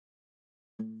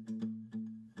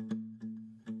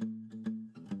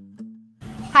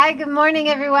Hi, good morning,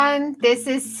 everyone. This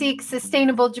is Seek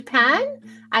Sustainable Japan.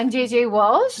 I'm JJ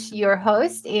Walsh, your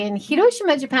host in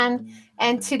Hiroshima, Japan.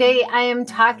 And today I am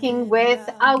talking with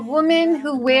a woman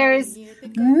who wears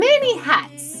many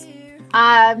hats,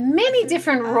 many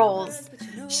different roles.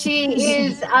 She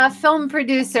is a film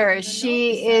producer,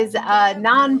 she is a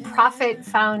nonprofit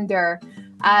founder.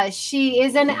 She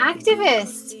is an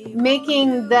activist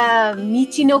making the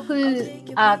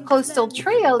Michinoku Coastal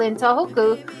Trail in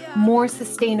Tohoku more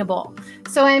sustainable.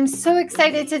 So I'm so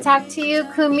excited to talk to you,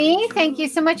 Kumi. Thank you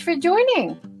so much for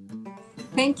joining.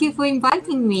 Thank you for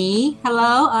inviting me.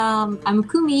 Hello, I'm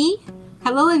Kumi.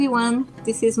 Hello, everyone.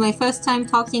 This is my first time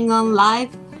talking on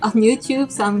live on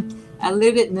YouTube, so I'm a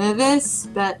little bit nervous.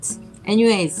 But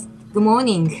anyways, good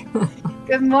morning.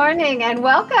 Good morning and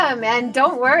welcome. And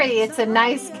don't worry, it's a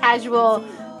nice casual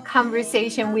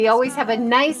conversation. We always have a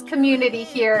nice community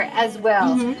here as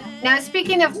well. Now,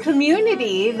 speaking of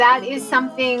community, that is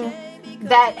something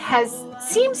that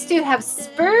seems to have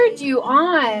spurred you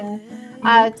on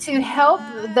to help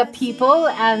the people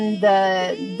and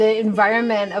the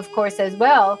environment, of course, as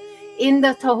well, in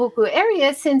the Tohoku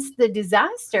area since the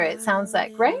disaster, it sounds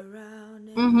like, right?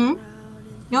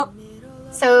 Yep.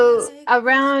 So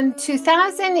around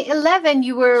 2011,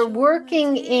 you were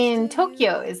working in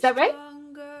Tokyo, is that right?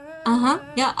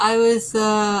 Yeah, I was,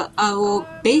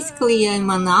 basically I'm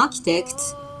an architect.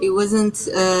 It wasn't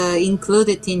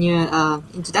included in your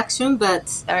introduction, but...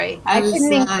 Sorry, I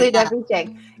couldn't include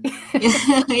everything.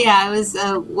 Yeah, I was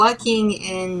working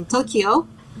in Tokyo,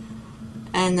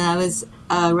 and I was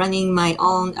running my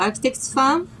own architect's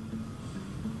firm.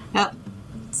 Yep.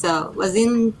 So was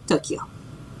in Tokyo.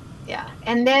 Yeah,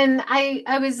 and then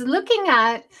I was looking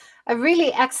at a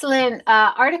really excellent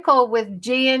article with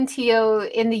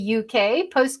JNTO in the UK,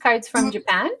 Postcards from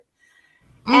Japan,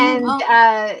 and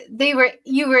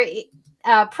you were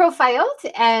profiled,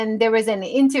 and there was an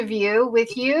interview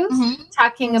with you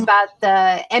talking about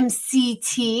the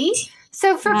MCT.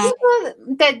 So for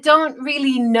people that don't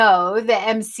really know the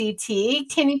MCT,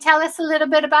 can you tell us a little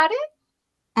bit about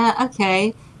it?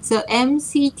 Okay. So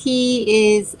MCT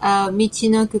is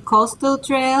Michinoku Coastal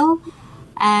Trail,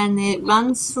 and it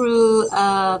runs through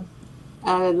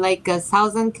like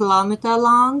 1,000 kilometers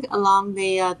long along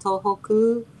the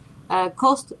Tohoku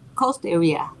coast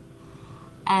area.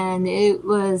 And it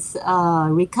was a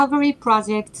recovery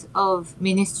project of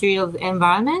Ministry of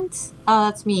Environment.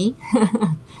 That's me.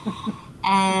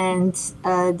 And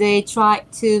they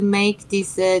tried to make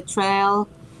this trail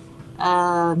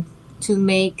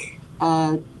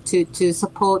to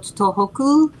support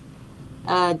Tohoku,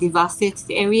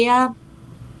 devastated area,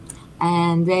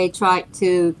 and they tried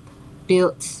to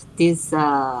build this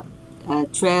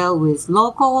trail with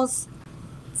locals,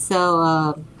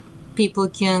 so people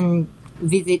can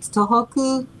visit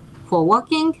Tohoku for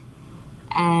walking,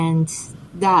 and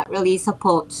that really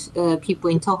supports people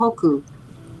in Tohoku.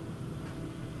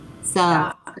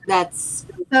 So that's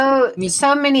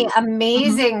so many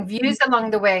amazing views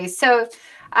along the way. So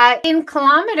in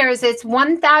kilometers, it's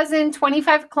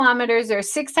 1,025 kilometers or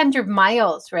 600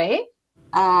 miles, right?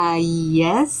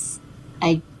 Yes.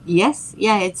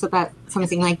 Yeah, it's about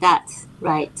something like that,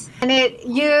 right? And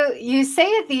you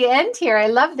say at the end here, I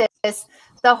love this,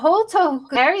 the whole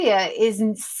Tohoku area is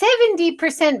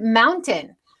 70%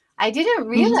 mountain. I didn't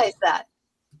realize that.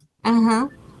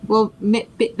 Well,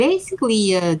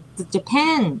 basically,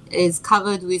 Japan is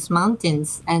covered with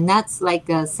mountains, and that's like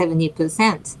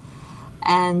 70%.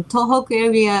 And Tohoku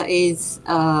area is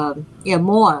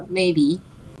more, maybe.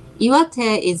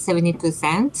 Iwate is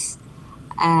 70%,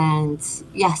 and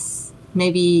yes,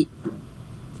 maybe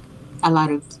a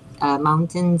lot of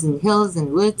mountains and hills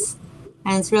and woods,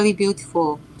 and it's really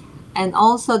beautiful. And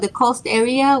also the coast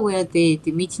area where the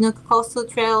Michinoku Coastal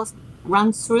Trail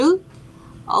runs through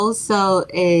also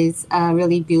is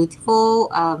really beautiful,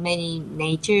 many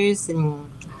natures, and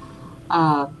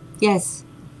yes,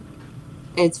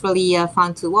 it's really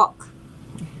fun to walk.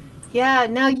 Yeah.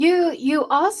 Now you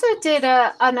also did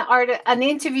an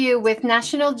interview with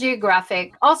National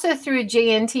Geographic, also through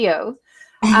JNTO,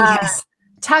 Yes.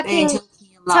 talking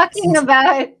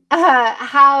about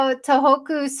how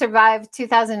Tohoku survived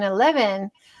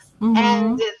 2011,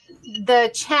 and the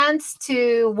chance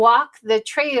to walk the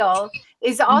trail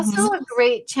is also a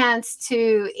great chance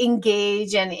to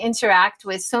engage and interact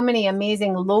with so many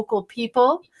amazing local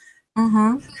people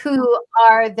who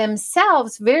are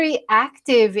themselves very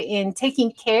active in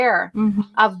taking care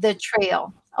of the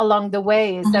trail along the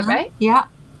way. Is that right? Yeah,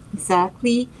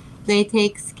 exactly. They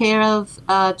take care of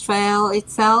trail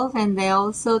itself, and they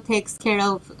also takes care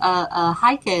of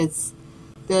hikers,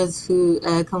 those who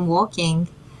come walking.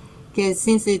 because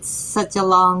since it's such a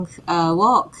long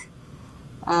walk,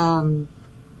 the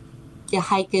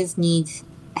hikers need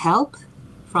help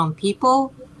from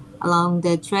people along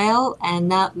the trail,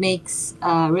 and that makes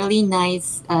really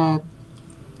nice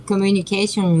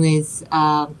communication with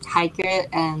hiker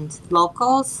and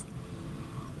locals.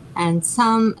 And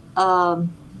some, so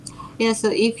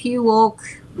if you walk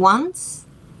once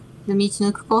the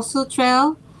Michinoku Coastal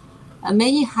Trail,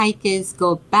 many hikers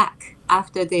go back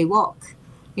after they walk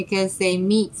because they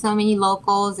meet so many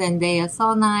locals and they are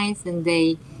so nice, and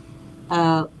they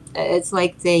it's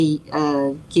like they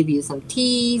give you some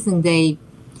teas and they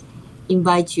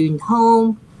invite you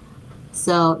home.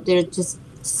 So there are just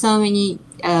so many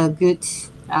good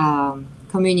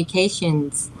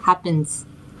communications happens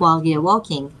while you're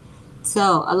walking.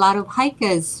 So a lot of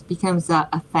hikers becomes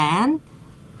a fan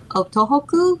of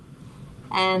Tohoku,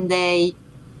 and they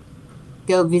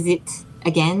go visit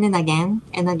again and again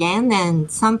and again. And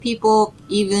some people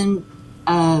even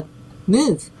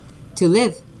move to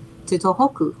live to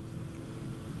Tohoku.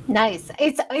 Nice.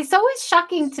 It's always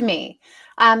shocking to me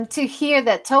to hear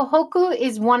that Tohoku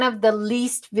is one of the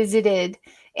least visited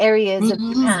areas of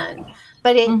Japan,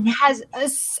 but it has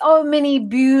so many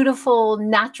beautiful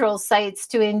natural sights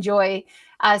to enjoy,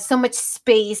 so much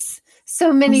space,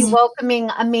 so many welcoming,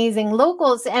 amazing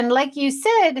locals. And like you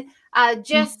said,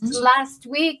 just last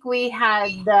week we had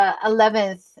the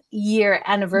 11th year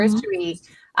anniversary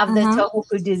of the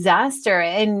Tohoku disaster.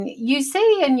 And you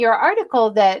say in your article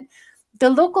that the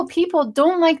local people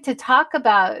don't like to talk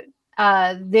about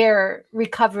their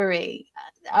recovery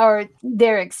or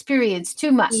their experience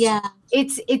too much. Yeah.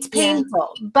 It's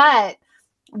painful. Yeah. But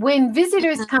when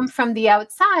visitors come from the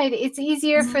outside, it's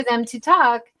easier for them to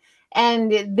talk.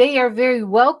 And they are very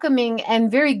welcoming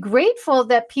and very grateful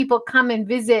that people come and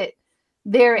visit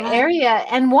their area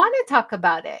and want to talk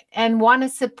about it and want to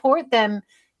support them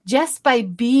just by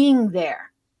being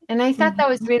there. And I thought that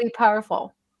was really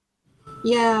powerful.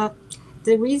 Yeah.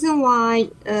 The reason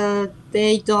why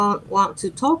they don't want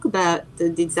to talk about the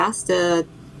disaster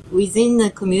within the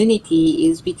community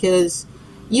is because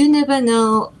you never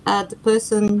know the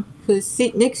person who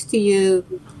sits next to you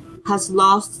has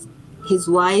lost his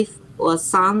wife or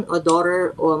son or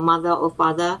daughter or mother or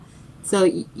father. So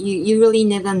you really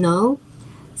never know.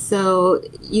 So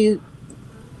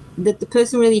the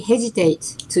person really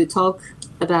hesitates to talk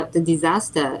about the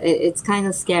disaster. It's kind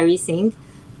of scary thing.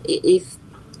 If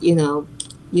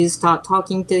you start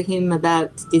talking to him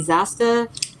about disaster,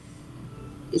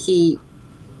 he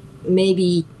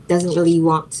maybe doesn't really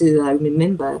want to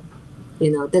remember.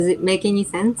 Does it make any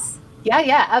sense?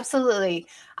 Yeah, absolutely.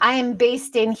 I am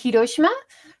based in Hiroshima,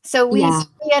 so we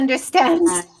understand,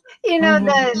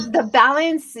 the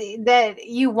balance that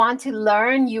you want to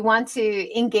learn, you want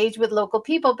to engage with local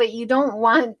people, but you don't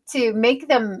want to make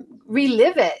them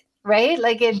relive it, right?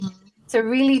 Like it's a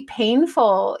really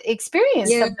painful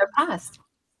experience of their past.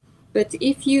 But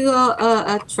if you are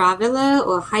a traveler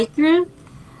or hiker,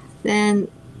 then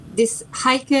this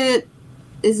hiker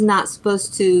is not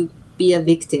supposed to be a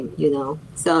victim,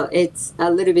 So it's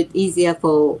a little bit easier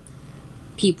for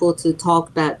people to talk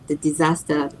about the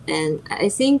disaster. And I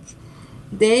think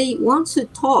they want to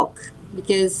talk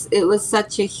because it was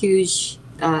such a huge,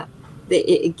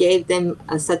 it gave them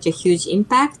such a huge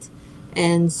impact.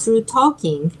 And through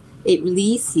talking, it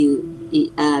release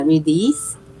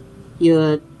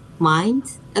your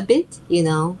mind a bit,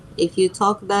 if you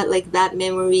talk about like bad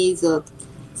memories or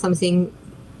something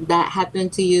that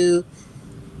happened to you,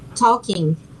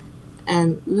 talking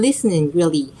and listening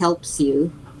really helps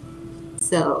you.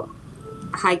 So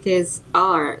hikers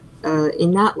are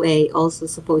in that way also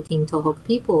supporting Tohoku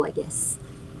people, I guess.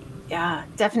 Yeah,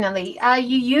 definitely.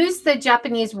 You use the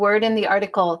Japanese word in the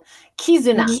article,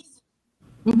 kizuna.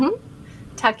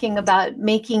 Talking about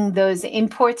making those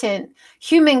important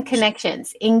human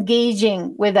connections,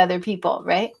 engaging with other people,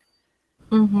 right?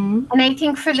 And I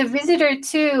think for the visitor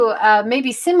too,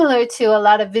 maybe similar to a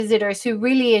lot of visitors who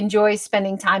really enjoy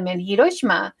spending time in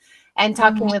Hiroshima and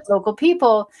talking with local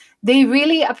people, they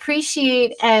really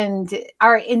appreciate and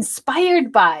are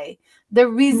inspired by the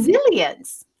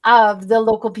resilience of the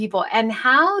local people and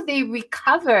how they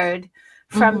recovered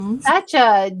from such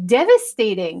a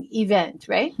devastating event,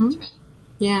 right?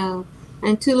 Yeah,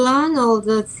 and to learn all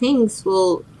the things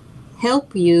will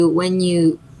help you when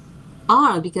you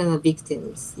are becoming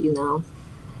victims,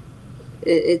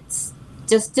 It's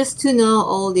just to know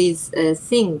all these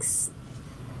things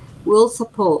will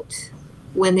support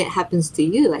when it happens to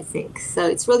you, I think. So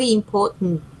it's really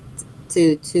important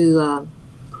to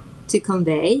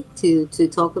convey, to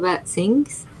talk about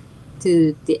things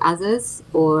to the others,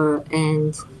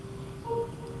 and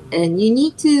you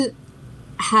need to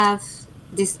have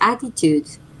this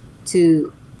attitude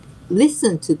to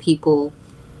listen to people.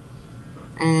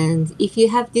 And if you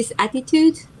have this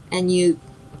attitude, and you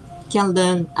can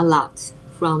learn a lot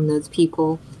from those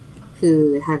people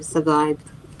who have survived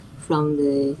from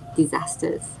the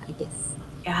disasters, I guess.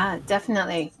 Yeah,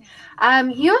 definitely.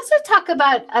 You also talk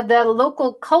about the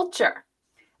local culture,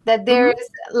 that there's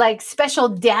like special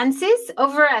dances,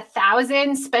 over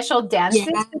 1,000 special dances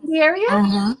Yeah. in the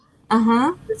area.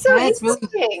 It's so Yeah, it's really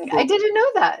interesting. I beautiful. didn't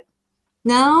know that.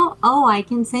 No, oh, I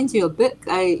can send you a book.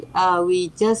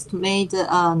 We just made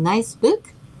a nice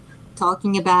book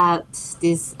talking about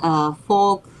this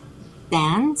folk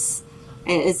dance.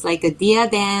 It's like a deer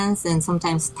dance and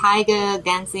sometimes tiger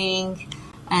dancing,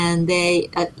 and they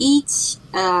each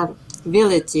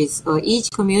villages or each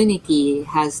community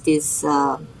has this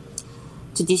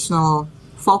traditional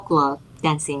folklore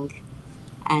dancing,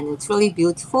 and it's really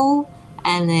beautiful.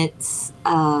 And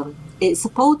it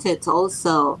supported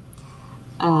also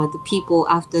the people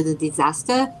after the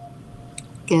disaster,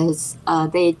 because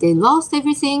they lost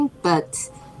everything, but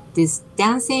this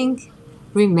dancing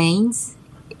remains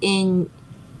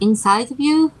inside of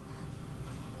you.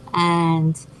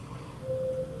 And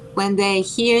when they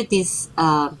hear this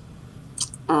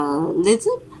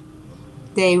rhythm,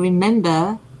 they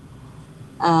remember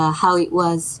how it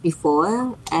was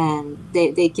before, and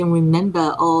they can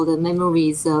remember all the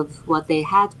memories of what they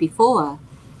had before.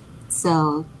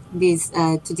 So this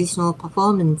traditional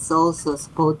performance also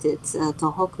supported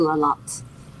Tohoku a lot.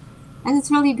 And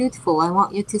it's really beautiful. I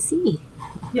want you to see.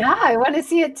 Yeah, I want to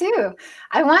see it too.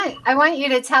 I want you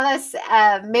to tell us,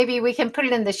 maybe we can put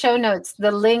it in the show notes,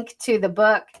 the link to the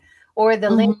book, or the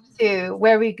link to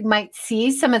where we might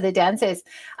see some of the dances.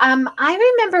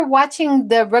 I remember watching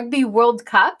the Rugby World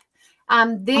Cup.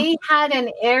 They had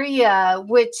an area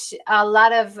which a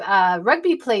lot of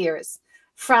rugby players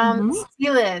from New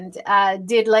Zealand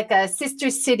did like a sister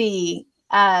city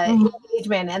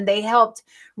engagement, and they helped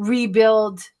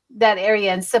rebuild that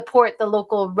area and support the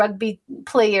local rugby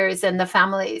players and the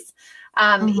families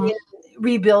in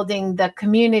rebuilding the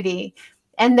community.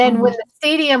 And then when the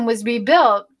stadium was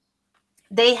rebuilt,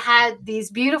 they had these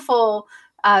beautiful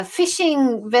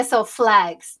fishing vessel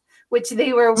flags, which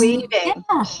they were waving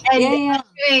and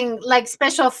doing like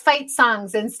special fight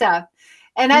songs and stuff.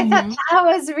 And I thought that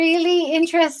was really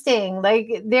interesting.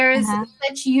 Like there's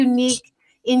such unique,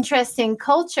 interesting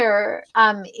culture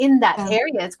in that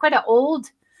area. It's quite an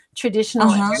old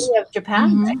traditional area of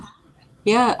Japan. Right?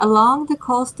 Yeah, along the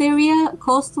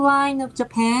coastline of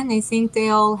Japan, I think they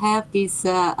all have this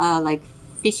like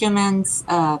fisherman's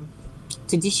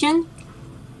tradition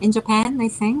in Japan. I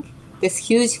think this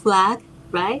huge flag,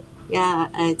 right? Yeah,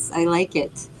 I like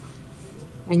it.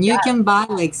 And you can buy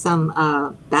like some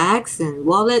bags and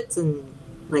wallets and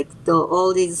like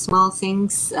all these small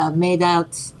things made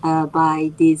out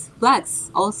by these flags.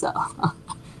 Also,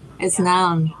 it's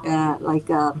now like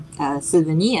a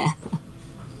souvenir.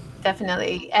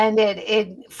 Definitely. And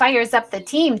it fires up the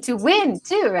team to win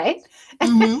too, right?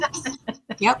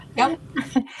 Yep.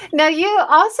 Now you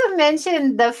also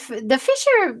mentioned the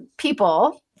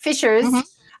fishers.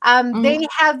 They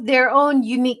have their own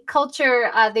unique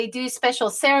culture. They do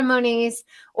special ceremonies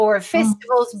or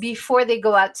festivals before they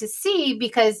go out to sea,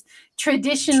 because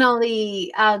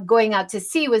traditionally going out to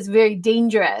sea was very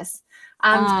dangerous.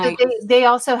 So they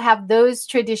also have those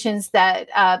traditions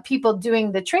that people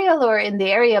doing the trail or in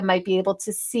the area might be able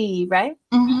to see, right?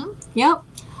 Yep.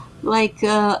 Like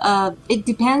it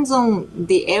depends on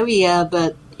the area,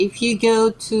 but if you go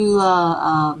to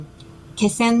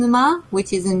Kesenuma,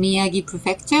 which is in Miyagi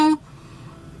Prefecture,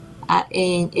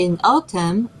 in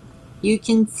autumn, you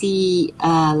can see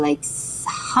like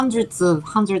hundreds of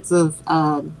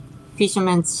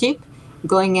fishermen's ship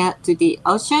going out to the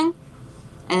ocean,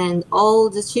 and all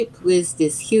the ship with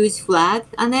this huge flag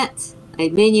on it,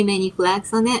 like many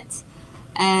flags on it,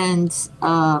 and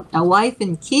a wife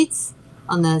and kids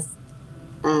on this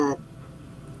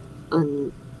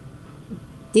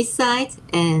side,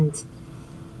 and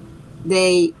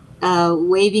they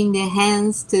waving their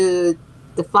hands to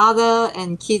the father,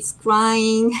 and kids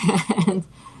crying. And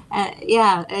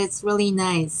yeah, it's really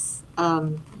nice.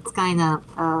 It's kind of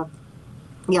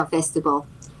festival,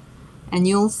 and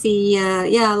you'll see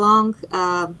along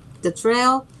the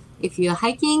trail, if you're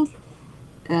hiking,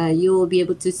 you will be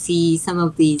able to see some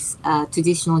of these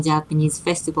traditional Japanese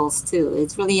festivals too.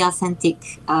 It's really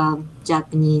authentic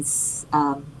Japanese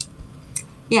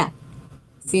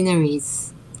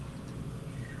sceneries.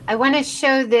 I want to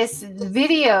show this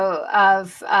video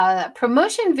of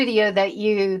promotion video that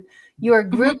your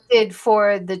group did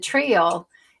for the trail.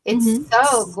 It's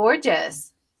so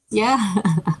gorgeous. Yeah.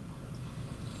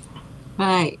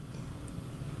 Right.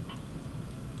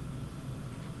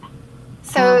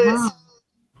 So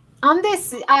on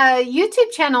this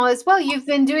YouTube channel as well, you've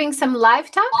been doing some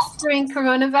live talks during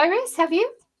coronavirus, have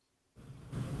you?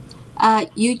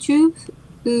 YouTube.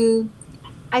 Uh,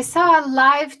 I saw a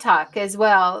live talk as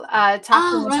well,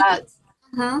 talking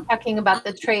right. about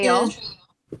the trail.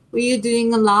 We are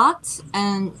doing a lot,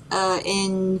 and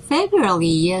in February,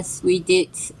 yes, we did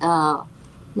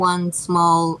one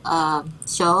small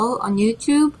show on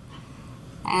YouTube,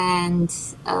 and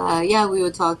yeah, we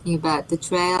were talking about the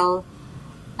trail,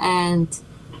 and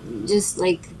just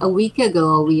like a week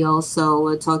ago, we also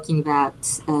were talking about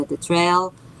the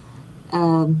trail.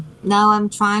 Now I'm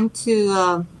trying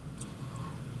to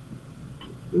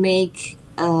make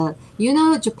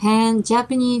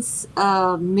Japanese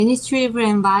Ministry of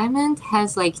Environment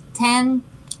has like 10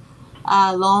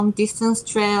 long distance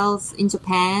trails in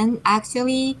Japan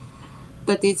actually,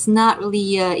 but it's not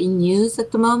really in use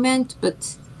at the moment.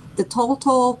 But the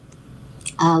total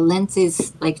length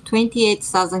is like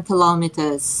 28,000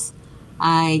 kilometers.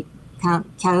 I can't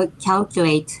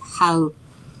calculate how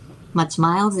much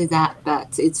miles is that,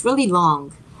 but it's really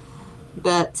long.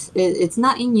 But it's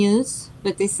not in use.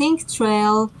 But I think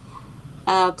trail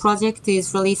project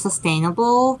is really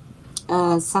sustainable,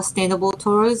 sustainable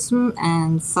tourism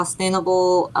and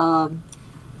sustainable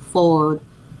for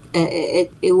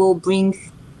it will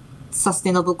bring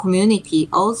sustainable community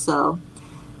also.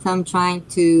 So I'm trying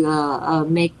to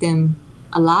make them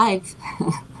alive.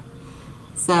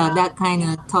 So that kind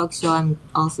of talk show I'm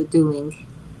also doing.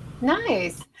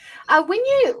 Nice.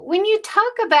 When you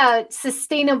talk about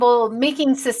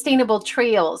making sustainable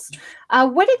trails,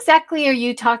 what exactly are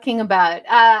you talking about?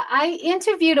 I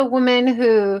interviewed a woman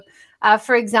who,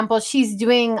 for example, she's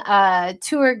doing a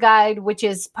tour guide, which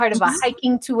is part of a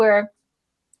hiking tour.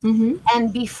 Mm-hmm.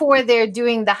 And before they're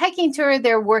doing the hiking tour,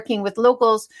 they're working with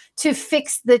locals to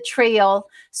fix the trail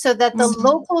so that the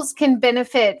locals can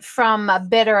benefit from a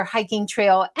better hiking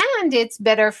trail, and it's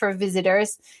better for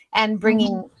visitors and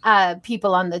bringing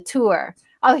people on the tour.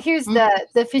 Oh, here's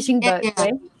the fishing boat,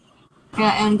 right?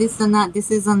 Yeah, and this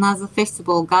is another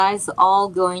festival. Guys all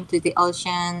going to the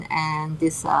ocean, and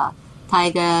this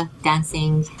tiger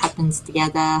dancing happens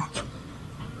together.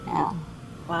 Yeah.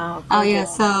 Wow. Oh yeah.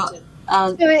 So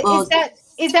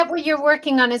is that what you're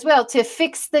working on as well? To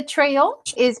fix the trail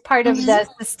is part of the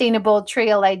sustainable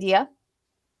trail idea.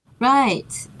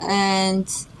 Right. And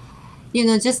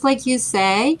just like you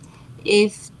say,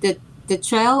 if the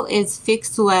trail is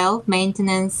fixed well,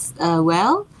 maintenance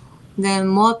well, then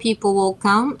more people will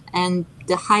come, and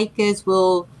the hikers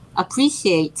will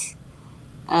appreciate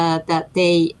that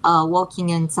they are walking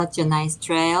in such a nice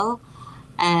trail,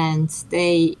 and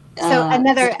they. So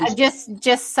I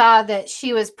just saw that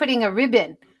she was putting a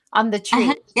ribbon on the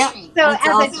tree. Yeah. So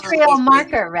as a trail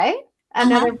marker, right?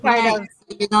 Another part of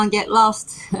so you don't get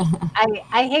lost.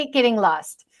 I hate getting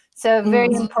lost. So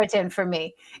very important for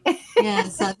me. Yeah,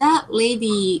 so that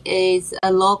lady is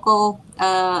a local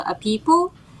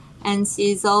people, and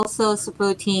she's also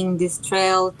supporting this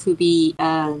trail to be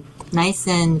nice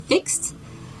and fixed.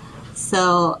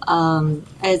 So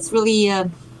it's really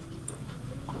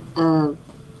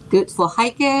good for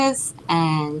hikers,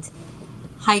 and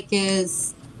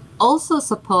hikers also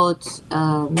support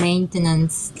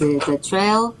maintenance the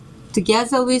trail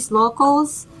together with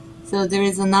locals. So there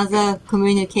is another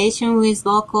communication with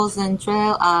locals and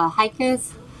trail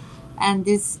hikers, and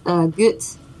this good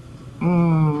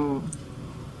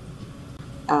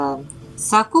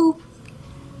circle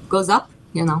goes up,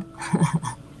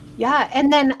 Yeah,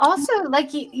 and then also, like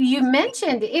you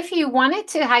mentioned, if you wanted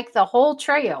to hike the whole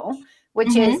trail,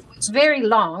 which is very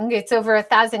long, it's over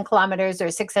 1,000 kilometers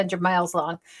or 600 miles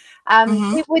long,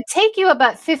 it would take you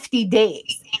about 50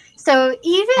 days. So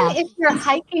even if you're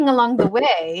hiking along the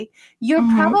way, you're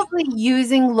probably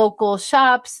using local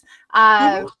shops,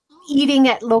 eating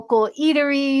at local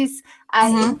eateries,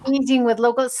 engaging with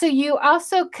locals. So you're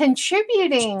also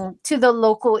contributing to the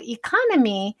local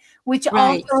economy, which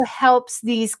also helps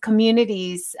these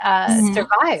communities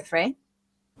survive, right?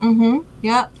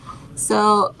 Yeah.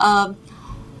 So,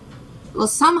 well,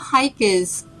 some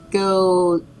hikers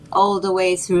go all the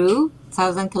way through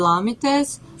 1,000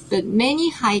 kilometers, but many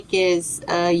hikers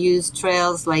use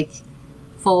trails like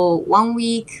for 1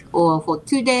 week or for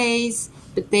 2 days.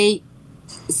 But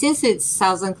since it's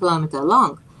 1,000 kilometer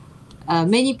long,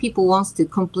 many people wants to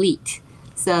complete,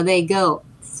 so they go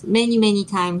many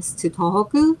times to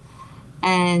Tohoku,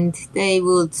 and they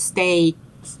would stay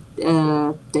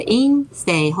the inn,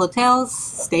 stay hotels,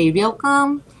 stay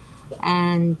ryokan,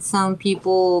 and some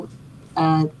people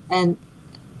and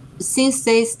since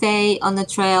they stay on the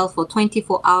trail for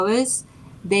 24 hours,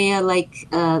 they are like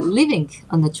living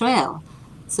on the trail.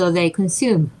 So they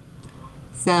consume.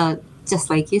 So just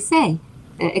like you say,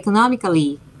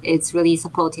 economically, it's really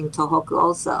supporting Tohoku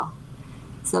also.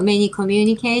 So many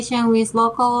communication with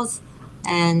locals,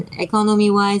 and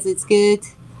economy-wise, it's good.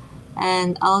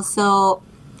 And also,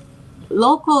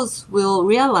 locals will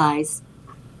realize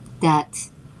that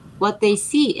what they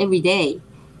see every day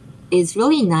is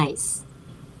really nice.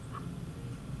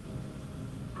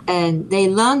 And they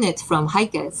learn it from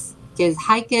hikers, because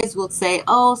hikers would say,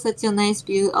 oh, such a nice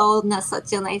view, oh, not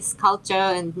such a nice culture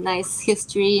and nice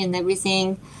history and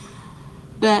everything.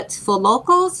 But for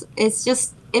locals, it's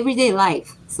just everyday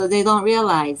life. So they don't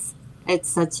realize it's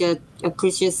such a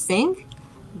precious thing.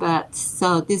 But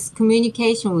so this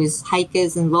communication with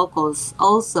hikers and locals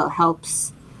also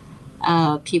helps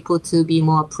people to be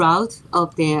more proud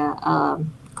of their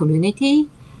community.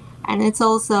 And it's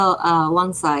also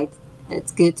one side,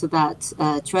 it's good about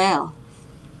trail.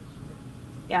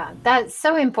 Yeah, that's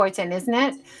so important, isn't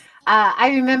it? I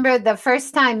remember the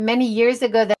first time many years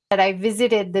ago that I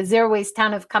visited the zero waste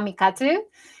town of Kamikatsu,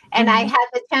 and I had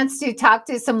the chance to talk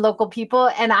to some local people,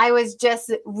 and I was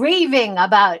just raving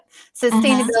about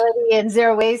sustainability and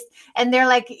zero waste. And they're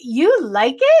like, "You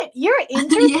like it? You're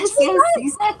interested?" Yes, yes,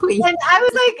 exactly. And I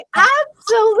was like,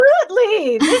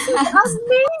 absolutely. This is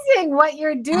amazing what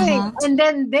you're doing. And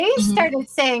then they started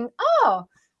saying, oh,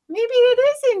 maybe it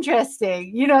is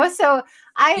interesting, so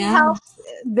I helped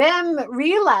them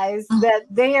realize that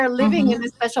they are living in a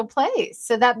special place.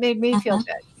 So that made me feel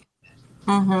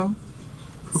good.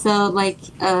 So like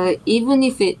even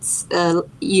if it's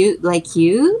you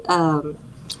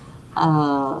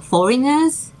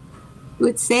foreigners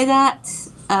would say that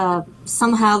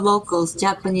somehow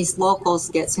Japanese locals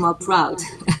get more proud.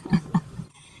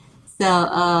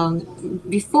 So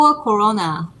before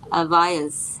Corona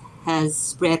virus has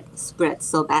spread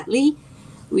so badly,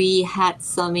 we had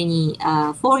so many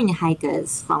foreign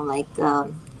hikers from like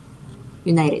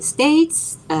United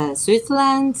States,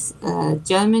 Switzerland,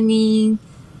 Germany,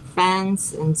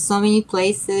 France, and so many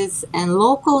places. And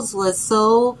locals were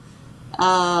so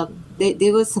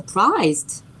they were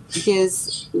surprised,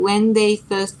 because when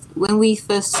we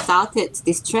first started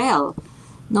this trail,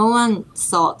 no one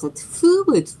thought that who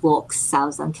would walk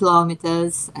 1,000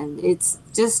 kilometers, and it's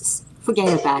just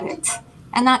forget about it,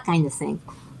 and that kind of thing.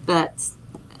 But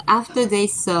after they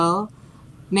saw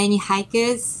many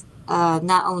hikers,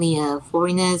 not only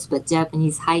foreigners but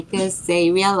Japanese hikers,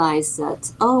 they realized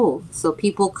that, oh, so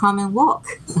people come and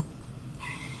walk.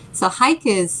 So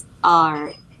hikers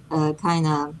are kind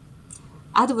of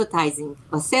advertising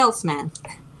or salesman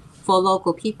for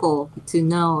local people to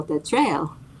know the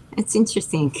trail. It's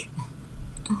interesting.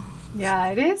 Yeah,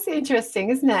 it is interesting,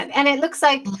 isn't it? And it looks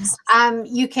like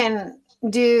you can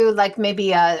do like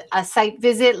maybe a site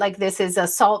visit, like this is a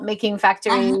salt making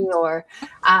factory, or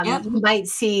you might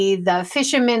see the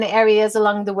fishermen areas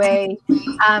along the way.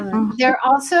 There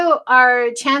also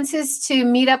are chances to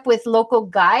meet up with local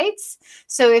guides.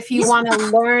 So if you want to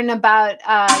learn about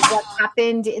what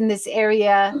happened in this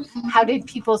area, how did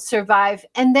people survive?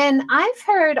 And then I've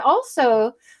heard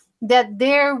also that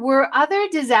there were other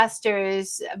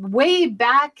disasters way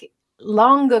back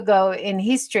long ago in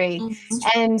history.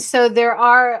 And so there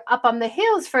are up on the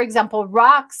hills, for example,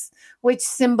 rocks which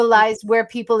symbolize where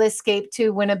people escaped to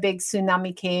when a big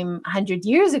tsunami came 100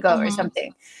 years ago or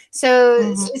something. So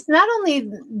it's not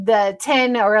only the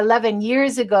 10 or 11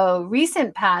 years ago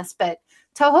recent past, but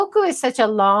Tohoku is such a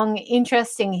long,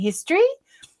 interesting history.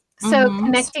 So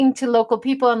connecting to local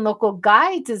people and local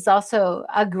guides is also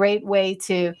a great way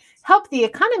to help the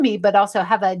economy, but also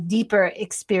have a deeper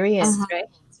experience, right?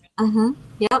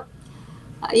 Yep.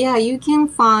 Yeah, you can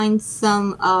find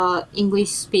some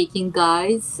English-speaking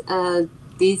guides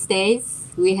these days.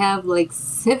 We have like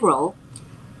several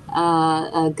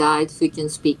guides who can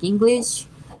speak English,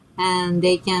 and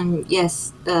they can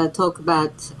talk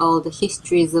about all the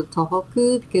histories of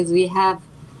Tohoku, because we have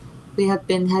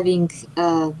been having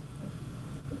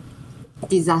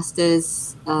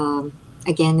disasters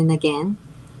again and again,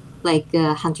 like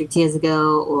 100 years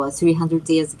ago or 300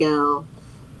 years ago.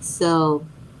 So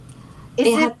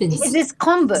it happens. Is this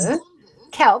kombu?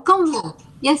 Kelp? Kombu.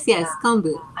 Yes,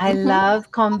 kombu. I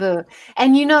love kombu.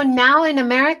 And now in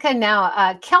America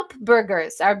kelp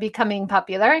burgers are becoming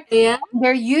popular. Yeah.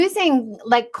 They're using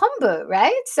like kombu,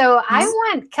 right? So I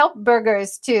want kelp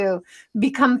burgers to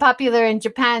become popular in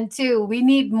Japan too. We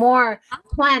need more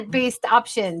plant-based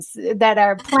options that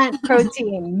are plant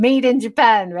protein made in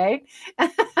Japan, right?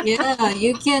 Yeah,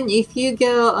 you can, if you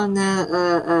go on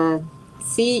the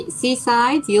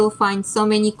seaside, you'll find so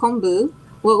many kombu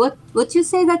What you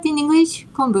say that in English?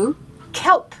 Kombu?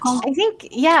 Kelp. I think,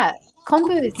 yeah.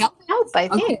 Kombu is Kelp? kelp, I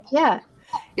think. Okay. Yeah.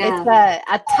 It's Yeah.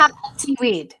 a tough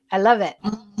seaweed. I love it.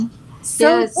 Mhm.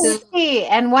 So Yeah. So. tasty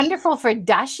and wonderful for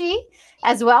dashi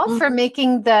as well, Mhm. for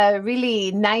making the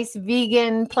really nice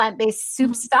vegan plant-based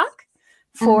soup stock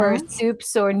for Uh-huh.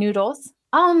 soups or noodles.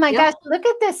 Oh my Yep. gosh, look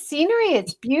at this scenery.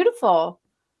 It's beautiful.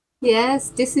 Yes,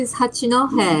 this is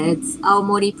Hachinohe. It's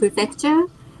Aomori Prefecture.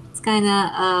 It's kind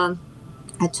of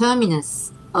a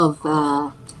terminus of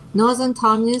northern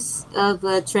terminus of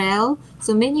a trail.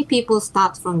 So many people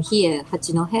start from here,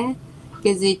 Hachinohe,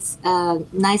 because it's a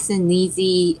nice and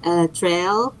easy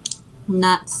trail,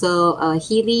 not so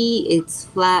hilly. It's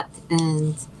flat,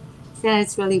 and yeah,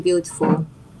 it's really beautiful.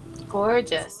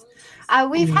 Gorgeous.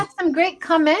 We've Mm. had some great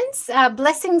comments.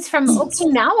 Blessings from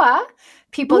Okinawa.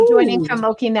 People joining Ooh. from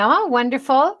Okinawa.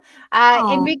 Wonderful.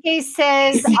 Oh. Enrique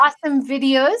says, awesome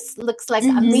videos. Looks like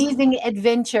Mhm. amazing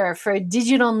adventure for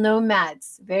digital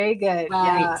nomads. Very good.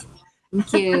 Right. Yeah.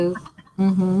 Thank you.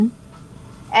 Mm-hmm.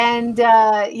 And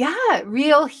yeah,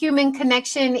 real human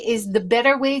connection is the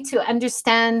better way to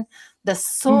understand the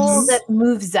soul Mm-hmm. that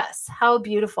moves us. How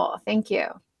beautiful. Thank you.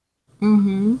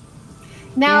 Mm-hmm.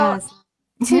 Now, Yes.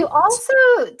 to Mm-hmm. also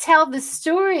tell the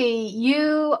story,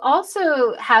 you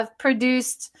also have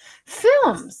produced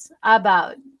films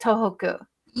about Tohoku.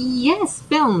 Yes,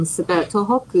 films about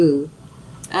Tohoku.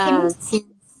 Can you Since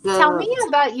tell me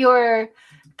about your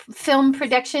film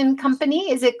production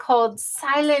company? Is it called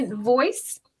Silent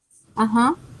Voice?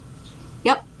 uh-huh.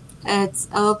 Yep. It's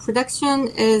production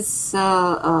is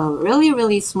a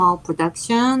really small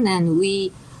production, and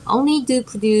we only do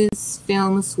produce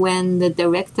films when the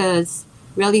directors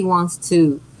really wants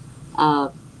to uh,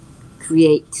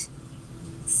 create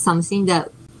something that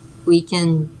we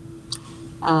can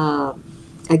uh,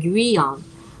 agree on.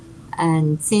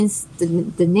 And since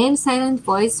the name Silent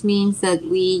Voice means that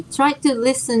we try to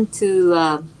listen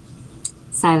to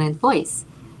silent voice,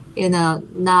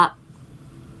 not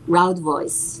loud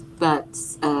voice, but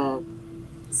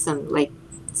some like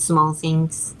small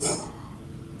things,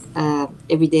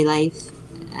 everyday life.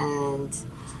 And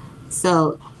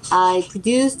so I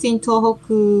produced in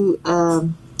Tohoku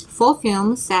 4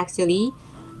 films actually,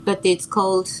 but it's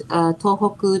called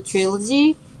Tohoku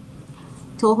Trilogy,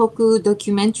 Tohoku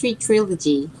Documentary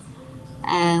Trilogy.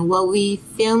 And what we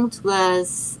filmed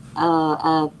was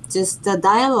just a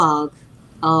dialogue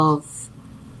of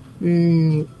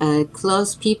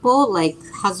close people like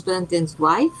husband and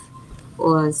wife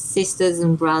or sisters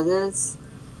and brothers.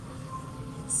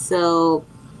 So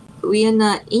we are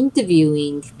not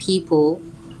interviewing people,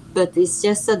 but it's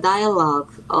just a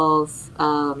dialogue of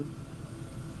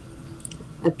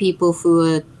people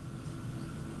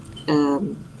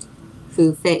um,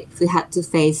 who had to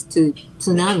face to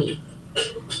tsunami.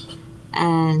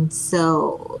 And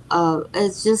so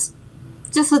it's just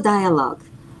a dialogue.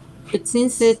 But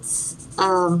since it's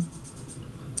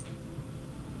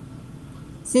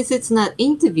not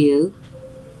interview,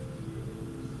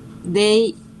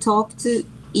 they talk to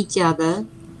each other,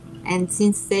 and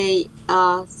since they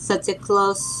have such a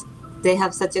close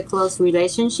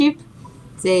relationship,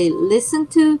 they listen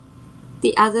to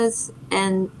the others,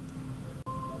 and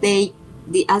the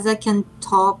other can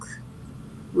talk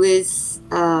with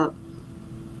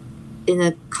in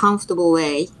a comfortable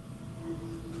way.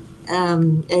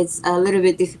 It's a little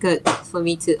bit difficult for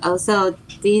me to. Also,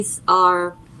 these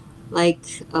are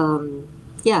like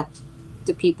yeah,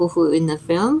 the people who are in the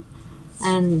film,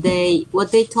 and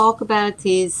what they talk about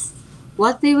is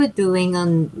what they were doing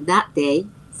on that day,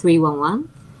 311,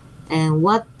 and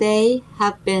what they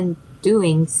have been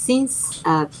doing since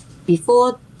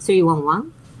before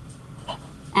 311,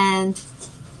 and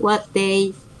what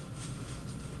they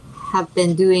have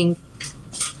been doing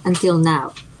until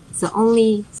now. So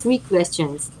only 3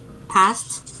 questions: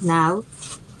 past, now,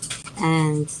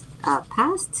 and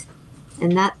past,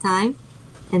 and that time,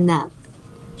 and now.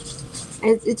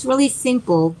 It's really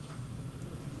simple.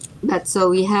 But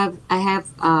so I have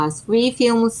 3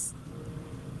 films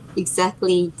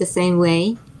exactly the same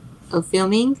way of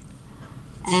filming,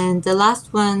 and the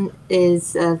last one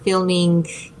is filming.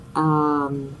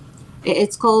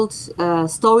 It's called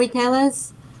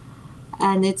Storytellers,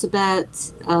 and it's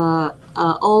about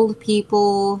old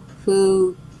people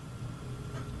who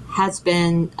has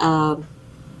been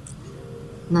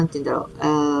なんて言うんだろ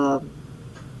う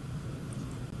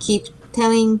keep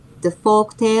telling the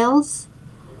folk tales,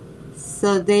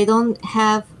 so they don't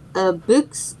have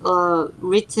books or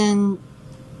written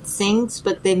things,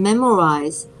 but they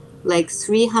memorize like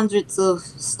 300 of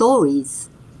stories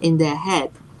in their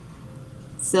head.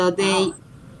 So they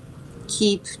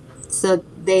keep, so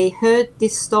they heard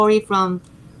this story from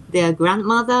their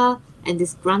grandmother, and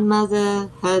this grandmother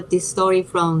heard this story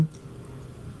from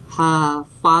her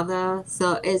father.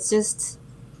 So it's just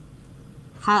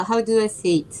how do I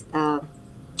say it?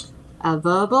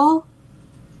 Verbal.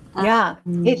 Yeah,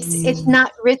 it's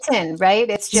not written, right?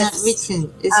 It's Not just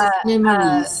written. It's just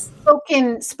memories.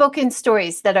 spoken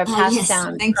stories that are passed Yes,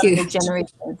 down thank from you. the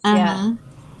generations. Uh-huh. Yeah,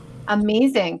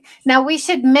 amazing. Now we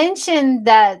should mention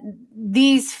that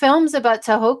these films about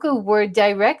Tohoku were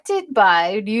directed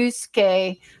by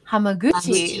Ryusuke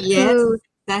Hamaguchi, Yes, who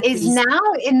exactly. is now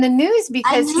in the news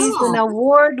because he's an know.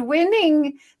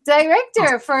 award-winning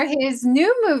director for his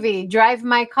new movie, Drive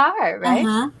My Car,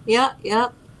 right? Yeah, yeah.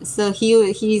 So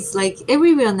he's like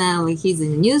everywhere now. Like he's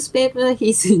in newspaper,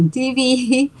 he's in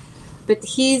TV, but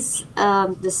he's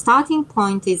the starting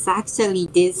point is actually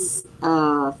this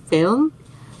film,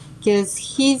 because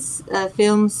his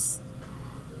films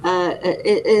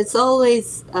it's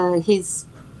always his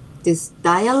this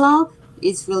dialogue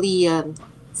is really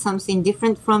something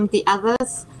different from the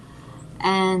others,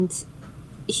 and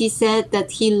he said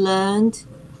that he learned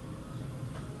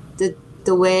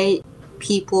the way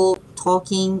people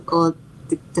talking or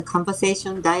the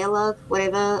conversation dialogue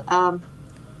whatever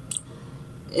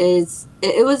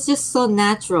it was just so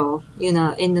natural.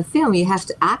 In the film you have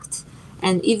to act,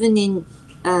 and even in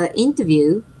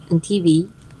interview on TV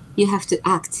you have to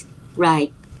act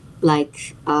right,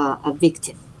 like a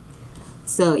victim,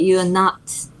 so you are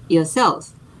not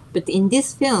yourself. But in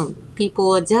this film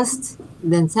people are just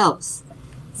themselves.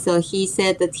 So he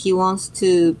said that he wants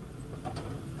to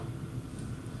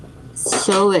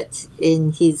show it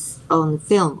in his own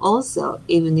film also,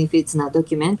 even if it's not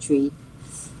documentary.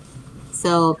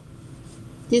 So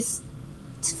this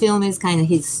film is kind of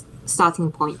his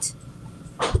starting point.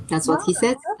 That's what he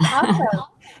said. Awesome.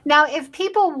 Now, if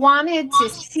people wanted to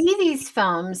see these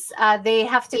films, they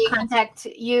have to contact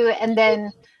you, and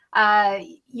then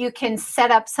you can set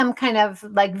up some kind of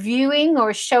like viewing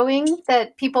or showing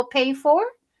that people pay for.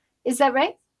 Is that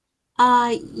right?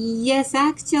 Yes,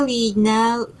 actually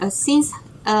now since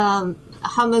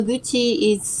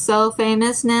Hamaguchi is so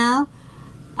famous now,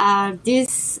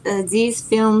 these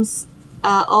films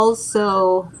are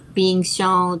also being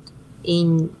shown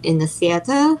in the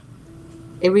theater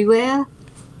everywhere.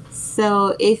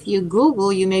 So if you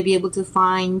Google, you may be able to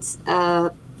find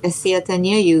a theater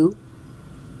near you.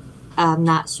 I'm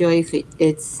not sure if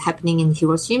it's happening in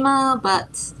Hiroshima,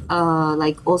 but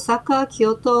like Osaka,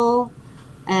 Kyoto,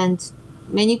 and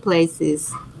many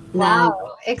places. Now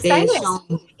Wow, they're exciting.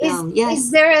 showing yes.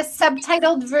 Is there a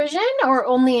subtitled version or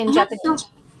only in Japanese?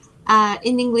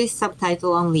 In English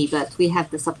subtitle only, but we have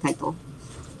the subtitle.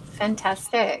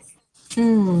 Fantastic.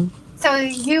 Mm. So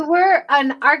you were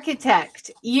an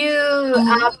architect. You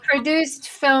produced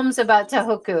films about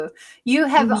Tohoku. You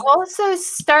have also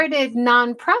started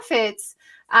nonprofits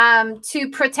to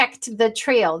protect the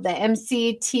trail, the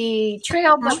MCT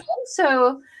trail, but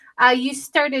also you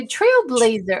started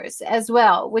Trailblazers as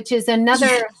well, which is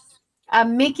another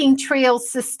making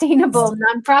trails sustainable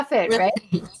nonprofit, right?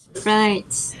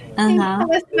 Right. Can you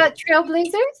tell us about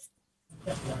Trailblazers?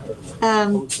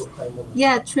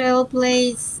 Yeah,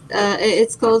 Trailblaze.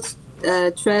 It's called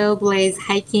Trailblaze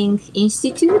Hiking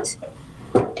Institute,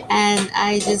 and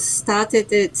I just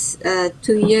started it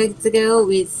 2 years ago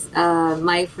with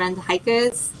my friend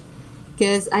hikers,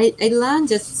 because I learned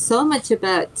just so much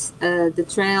about the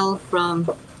trail from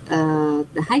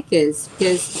the hikers.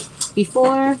 Because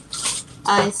before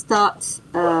I start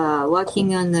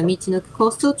working on the Michinoku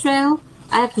Coastal Trail,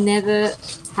 I've never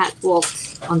had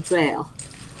walked on trail,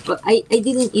 but I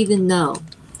didn't even know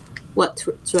what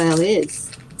trail is.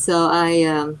 So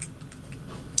I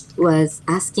was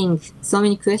asking so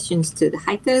many questions to the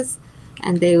hikers,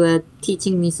 and they were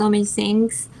teaching me so many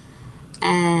things.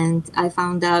 And I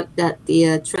found out that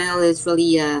the trail is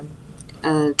really a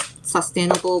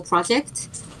sustainable project,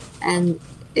 and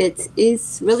it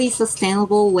is really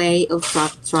sustainable way of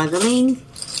traveling,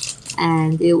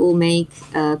 and it will make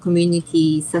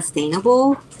community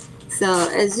sustainable. So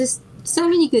it's just so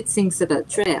many good things about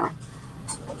trail.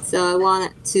 So I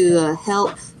wanted to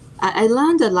help. I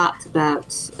learned a lot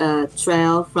about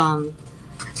trail from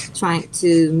trying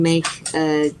to make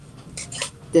the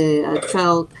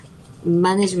trail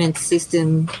management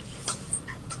system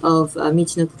of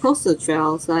Michinoku Coastal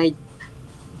Trail. So I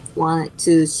wanted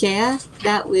to share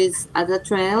that with other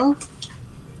trail.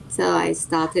 So I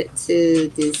started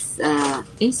to this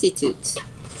institute.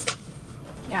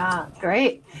 Yeah,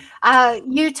 great.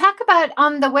 You talk about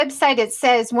on the website, it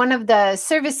says one of the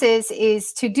services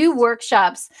is to do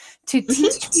workshops to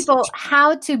teach people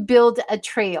how to build a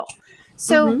trail.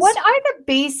 So, what are the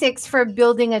basics for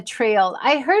building a trail?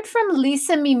 I heard from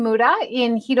Lisa Mimura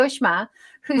in Hiroshima,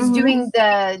 who's doing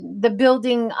the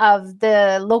building of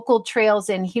the local trails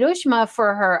in Hiroshima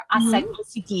for her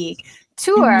Asakushiki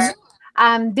tour.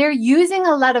 They're using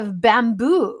a lot of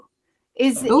bamboo.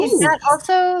 Is that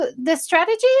also the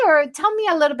strategy? Or tell me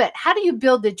a little bit. How do you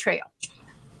build a trail?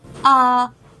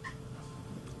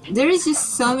 There is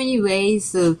just so many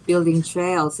ways of building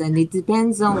trails, and it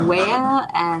depends on where.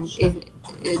 And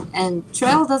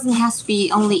trail doesn't have to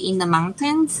be only in the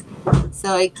mountains,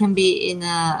 so it can be in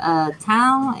a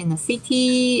town, in a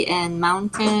city, and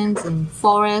mountains and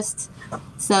forest.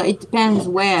 So it depends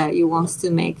where you want to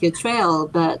make your trail,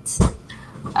 but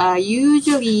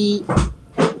usually,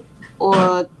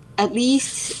 or at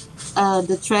least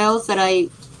the trails that I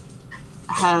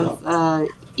have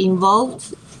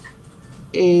involved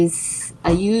is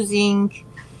using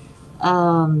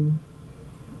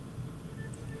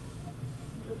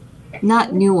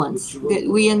not new ones.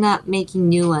 We are not making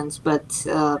new ones, but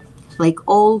like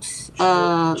old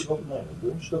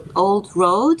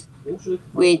road,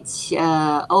 which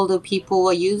older people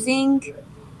are using.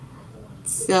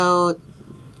 So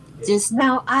just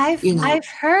now, I've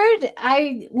heard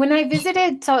when I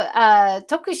visited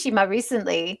Tokushima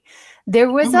recently,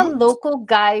 there was a local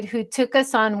guide who took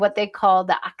us on what they call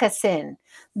the akasen,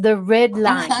 the red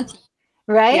line,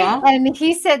 right? Yeah. And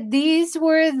he said these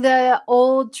were the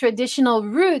old traditional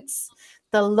routes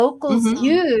the locals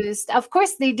used. Of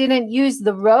course, they didn't use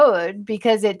the road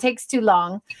because it takes too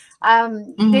long.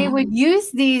 They would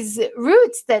use these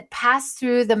routes that pass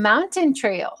through the mountain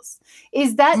trails.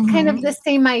 Is that kind of the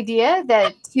same idea,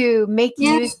 that to make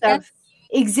use of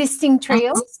existing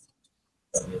trails?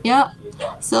 Yeah.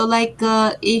 So like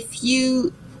if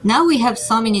you now we have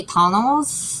so many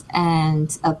tunnels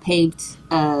and a paved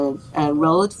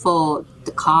road for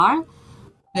the car,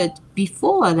 but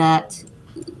before that,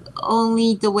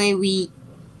 only the way we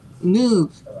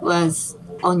move was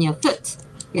on your foot,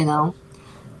 you know.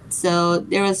 So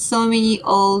there are so many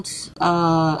old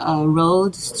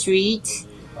road, street,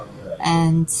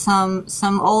 and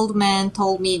some old man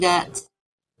told me that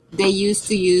they used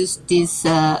to use this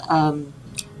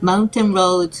mountain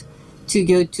road to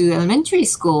go to elementary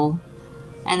school,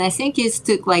 and I think it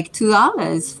took like 2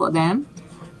 hours for them,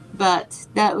 but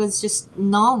that was just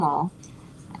normal.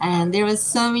 And there are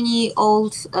so many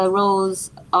old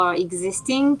roads are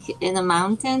existing in the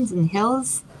mountains and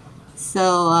hills.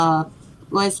 So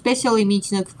well, especially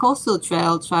Michinoku Coastal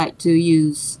Trail tried to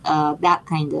use that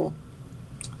kind of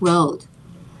road,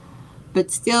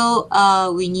 but still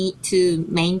we need to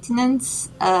maintenance.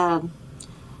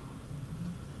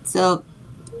 So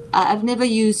I've never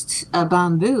used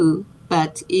bamboo,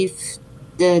 but if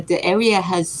the area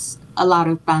has a lot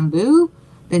of bamboo,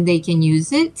 then they can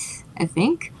use it, I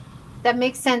think. That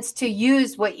makes sense to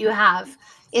use what you have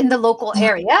in the local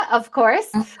area, of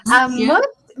course.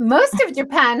 Most of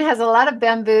Japan has a lot of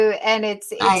bamboo, and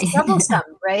it's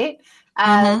troublesome, right?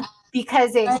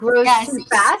 Because it grows too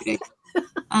fast.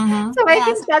 So I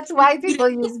think that's why people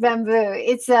use bamboo.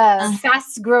 It's a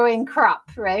fast-growing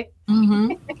crop, right?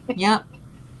 Yeah.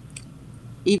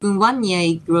 Even 1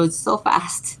 year it grows so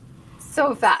fast.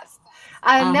 So fast.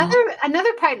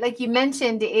 Another part, like you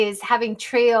mentioned, is having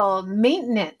trail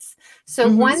maintenance. So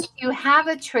once you have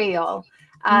a trail,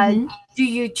 do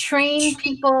you train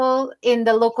people in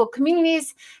the local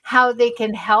communities how they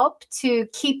can help to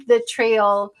keep the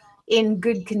trail in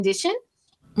good condition?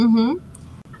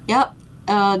 Yep.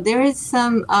 There is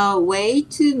some way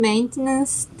to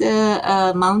maintenance the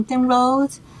mountain road,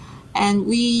 and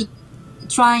we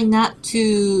try not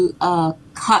to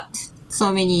cut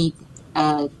so many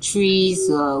trees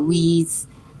or weeds.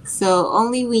 So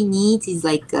only we need is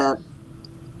like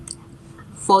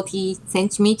 40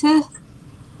 centimeter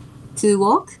to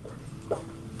walk.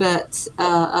 But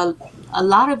a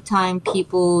lot of time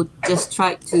people just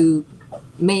try to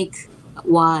make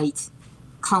wide,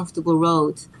 comfortable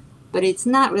road, but it's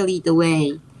not really the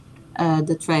way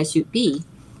the trail should be.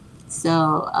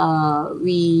 So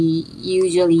we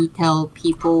usually tell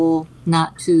people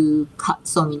not to cut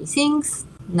so many things,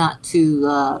 not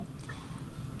to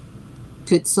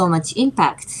put so much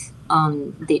impact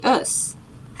on the earth,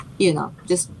 you know,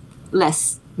 just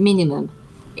less, minimum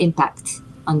impact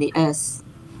on the earth.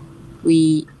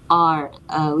 We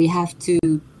have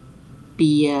to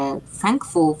be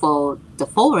thankful for the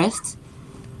forest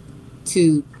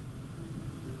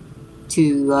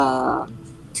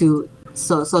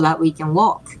so that we can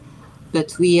walk,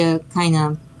 but we are kind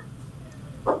of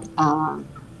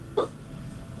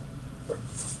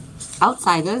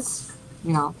outsiders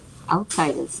now.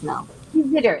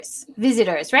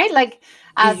 Visitors, right? Like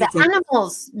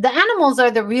The animals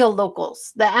are the real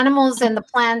locals, the animals and the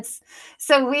plants.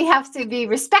 So we have to be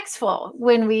respectful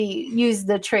when we use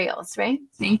the trails, right?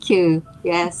 Thank you.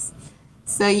 Yes.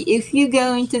 So if you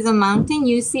go into the mountain,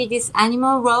 you see this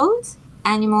animal road,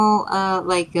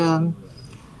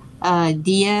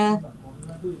 deer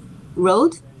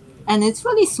road, and it's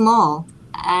really small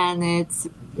and it's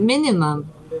minimum,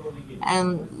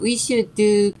 and we should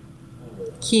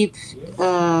keep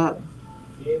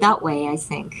that way, I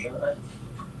think.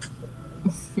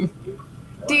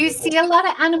 Do you see a lot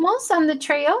of animals on the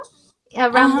trail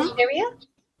around the area?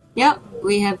 Yep,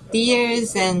 we have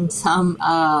deers and some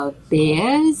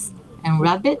bears and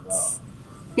rabbits.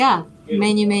 Yeah,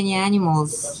 many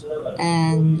animals.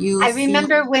 And I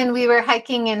remember when we were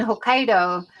hiking in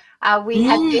Hokkaido, we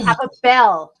had to have a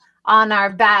bell on our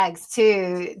bags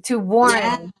to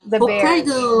warn the bears.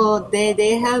 Hokkaido,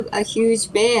 they have a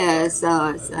huge bear, so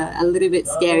it's a little bit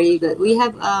scary. But we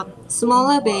have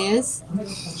smaller bears.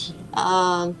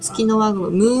 Tsukinowaga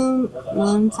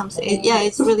moon something. Yeah,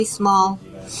 it's really small.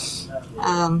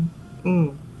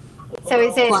 So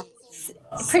is it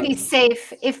pretty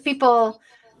safe if people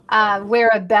wear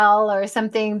a bell or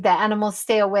something? The animals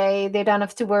stay away. They don't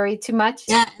have to worry too much.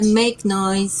 Yeah, and make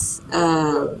noise.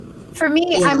 For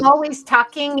me, I'm always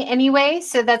talking anyway,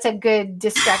 so that's a good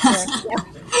distractor.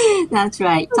 That's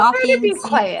right. Talking, to be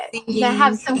quiet. To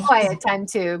have some quiet time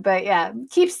too, but yeah,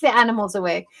 keeps the animals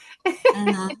away.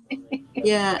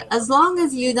 Yeah, as long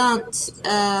as you don't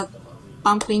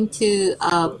bump into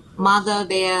mother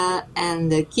bear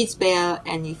and the kids bear,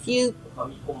 and if you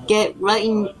get right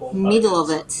in the middle of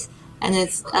it, and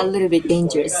it's a little bit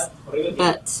dangerous,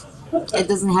 but it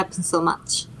doesn't happen so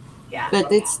much. Yeah. But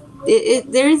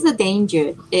there is a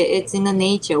danger. It's in the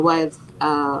nature, wild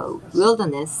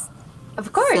wilderness.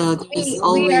 Of course, so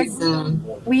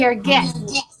we are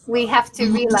guests. We have to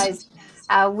realize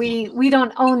we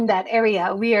don't own that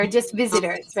area. We are just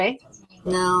visitors, right?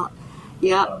 No,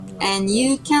 yeah, and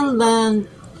you can learn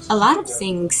a lot of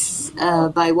things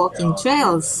by walking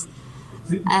trails,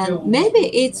 and maybe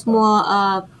it's more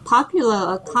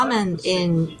popular or common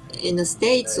in the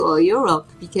States or Europe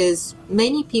because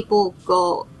many people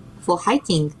go for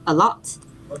hiking a lot,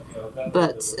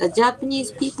 but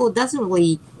Japanese people doesn't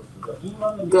really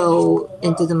go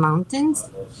into the mountains,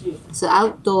 so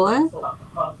outdoor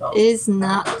is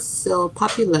not so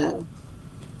popular.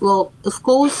 Well, of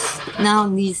course, now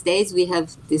these days we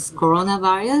have this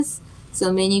coronavirus,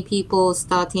 so many people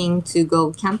starting to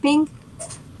go camping,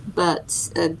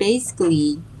 but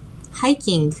basically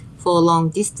hiking for a long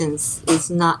distance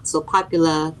is not so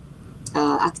popular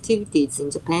activities in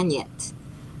Japan yet.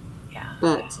 Yeah,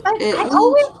 but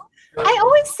I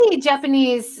always see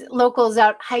Japanese locals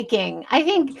out hiking. I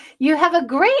think you have a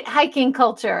great hiking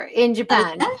culture in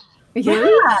Japan.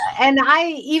 Yeah, and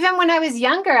even when I was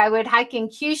younger, I would hike in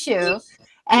Kyushu,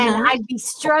 and I'd be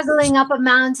struggling up a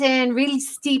mountain, really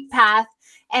steep path,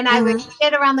 and I would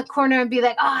get around the corner and be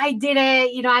like, "Oh, I did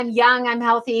it! You know, I'm young, I'm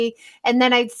healthy." And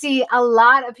then I'd see a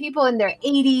lot of people in their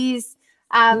 80s,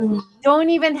 don't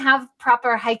even have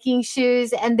proper hiking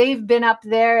shoes, and they've been up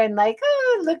there and like,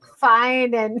 oh, look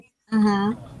fine, and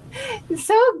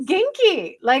so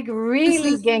genki, like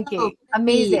really genki,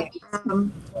 amazing.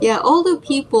 Yeah, older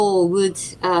people would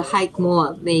hike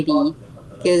more maybe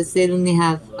because they only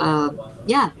have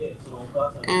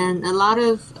and a lot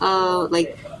of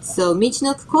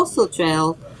Michinoku Coastal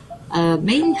Trail,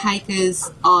 main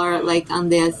hikers are like on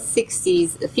their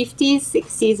 60s, 50s,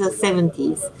 60s or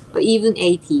 70s or even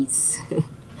 80s.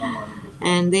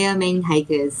 And they are main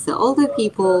hikers. So older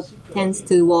people tends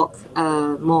to walk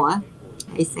more,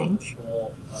 I think.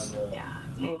 Yeah,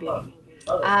 maybe.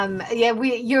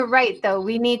 You're right though.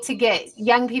 We need to get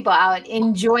young people out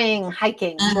enjoying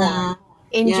hiking more,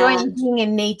 enjoying being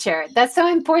in nature. That's so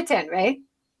important, right?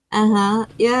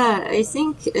 Yeah, I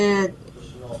think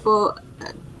for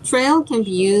trail can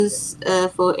be used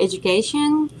for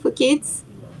education for kids.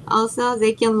 Also,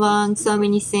 they can learn so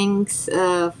many things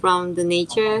from the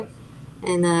nature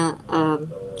and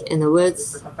the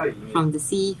woods, from the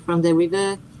sea, from the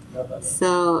river.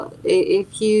 So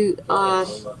if you are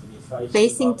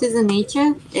facing to the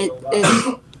nature, it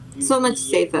is so much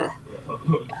safer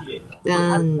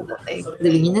than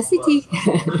living in a city.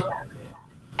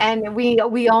 And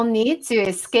we all need to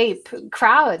escape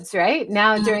crowds, right?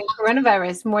 Now during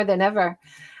coronavirus more than ever.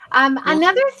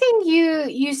 Another thing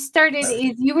you started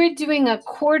is you were doing a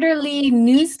quarterly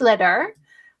newsletter,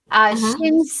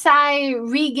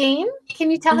 Shinsai Regain. Can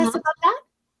you tell us about that?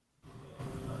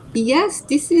 Yes,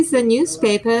 this is a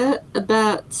newspaper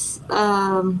about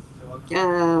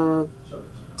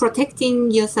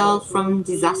protecting yourself from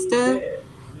disaster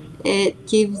It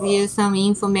gives you some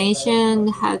information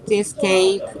how to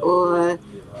escape or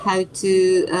how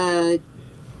to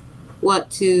what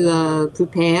to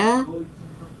prepare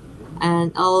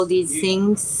and all these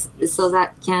things so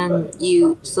that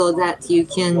you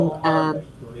can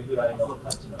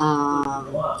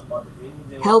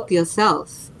help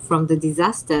yourself from the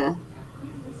disaster.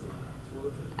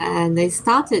 And they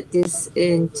started this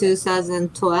in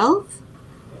 2012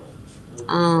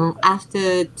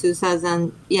 after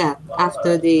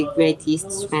the Great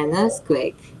East Japan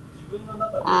earthquake.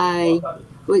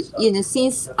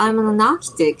 Since I'm an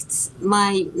architect,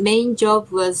 my main job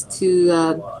was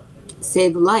to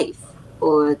save life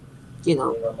or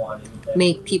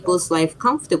make people's life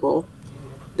comfortable.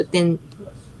 But then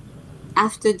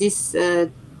after this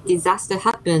disaster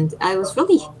happened, I was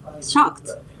really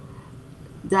shocked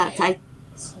that I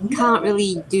can't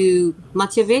really do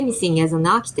much of anything as an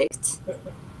architect.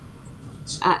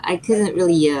 I couldn't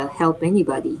really help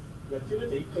anybody.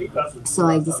 So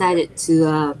I decided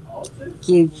to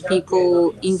give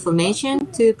people information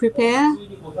to prepare.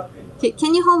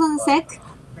 Can you hold on a sec?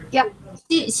 Yeah.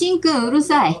 しんくんうる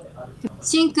さい。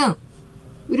しんくん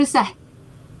うるさい。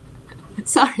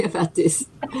Sorry about this.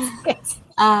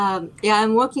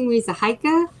 I'm working with a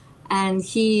hiker, and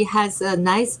he has a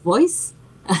nice voice.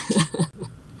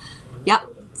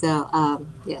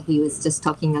 He was just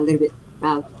talking a little bit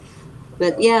loud.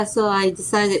 But so I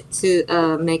decided to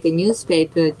make a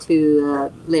newspaper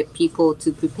to let people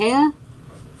to prepare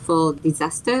for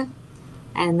disaster,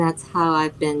 and that's how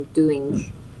I've been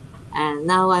doing. And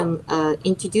now I'm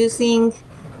introducing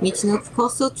Michinoku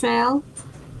Coastal Trail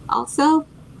also,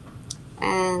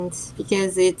 and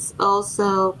because it's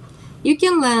also you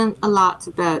can learn a lot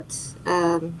about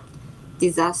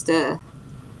disaster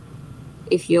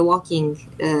if you're walking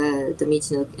the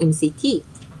Michinoku MCT.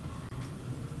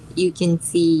 You can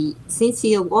see, since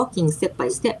you're walking step by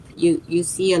step, you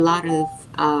see a lot of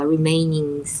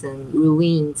remainings and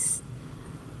ruins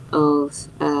of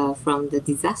from the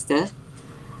disaster,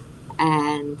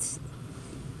 and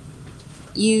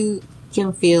you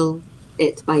can feel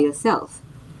it by yourself.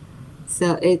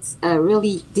 So it's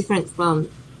really different from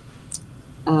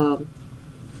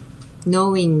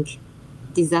knowing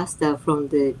disaster from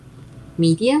the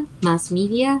mass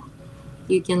media.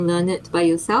 You can learn it by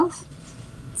yourself.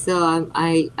 So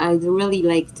I'd really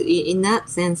like to, in that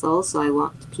sense also, I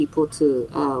want people to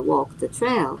walk the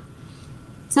trail.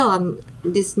 So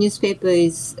this newspaper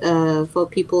is for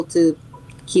people to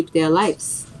keep their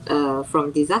lives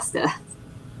from disaster.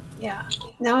 Yeah,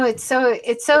 no, it's so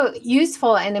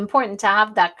useful and important to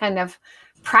have that kind of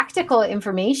practical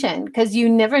information, because you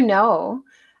never know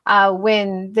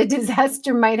when the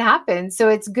disaster might happen. So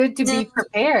it's good to be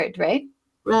prepared, right?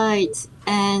 Right.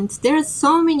 And there's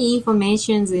so many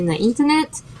informations in the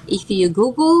internet. If you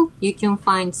Google, you can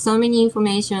find so many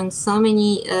information, so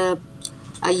many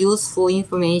useful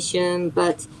information.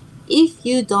 But if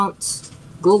you don't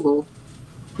Google,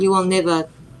 you will never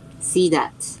see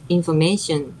that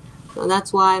information. So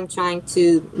that's why I'm trying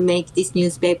to make this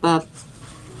newspaper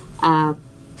as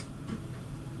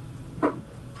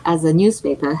a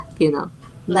newspaper,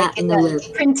 Like in the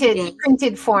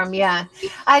printed form, yeah.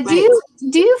 Right.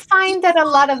 Do you find that a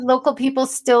lot of local people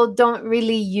still don't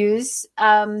really use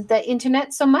the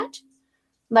internet so much,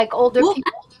 like older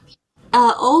people?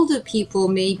 Older people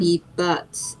maybe,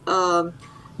 but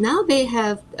now they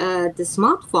have the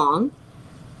smartphone,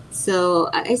 so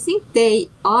I think they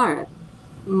are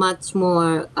much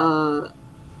more.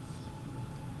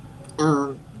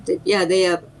 They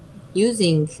are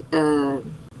using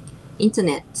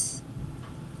internet.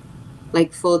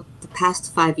 Like for the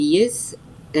past 5 years,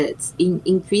 it's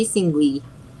increasingly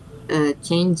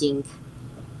changing.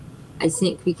 I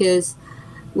think because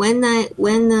when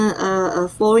a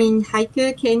foreign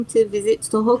hiker came to visit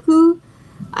Tohoku,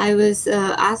 I was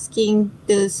asking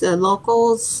those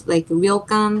locals, like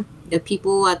ryokan, the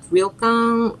people at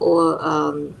ryokan or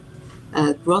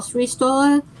a grocery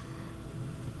store,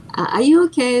 are you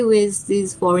okay with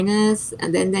these foreigners?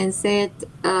 And then said,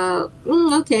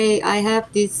 okay, I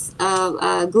have this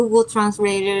Google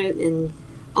Translator and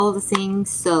all the things,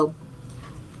 so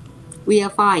we are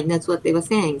fine. That's what they were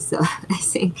saying. So I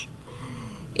think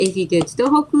if you go to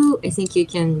Tohoku, I think you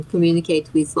can communicate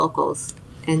with locals.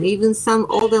 And even some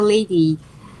older lady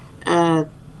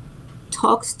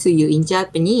talks to you in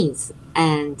Japanese,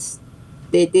 and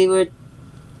they were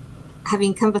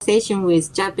having conversation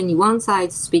with Japanese, one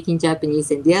side speaking Japanese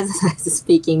and the other side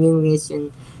speaking English,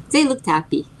 and they looked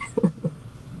happy.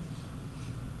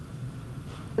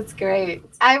 That's great.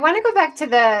 I want to go back to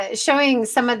showing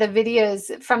some of the videos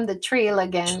from the trail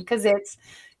again, because it's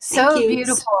Thank So you.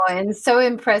 beautiful and so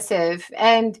impressive.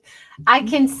 And I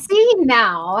can see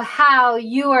now how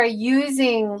you are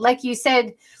using, like you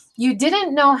said, you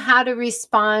didn't know how to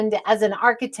respond as an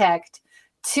architect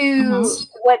to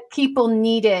what people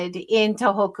needed in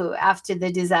Tohoku after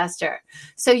the disaster.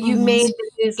 So you made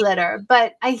the newsletter.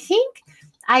 But I think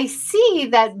I see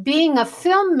that being a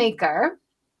filmmaker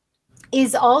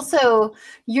is also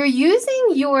you're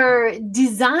using your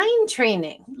design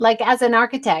training. Like as an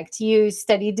architect, you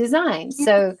study design.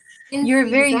 So Yes, you're a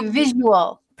very exactly.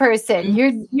 visual person.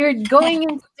 You're going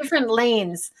into different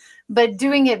lanes, but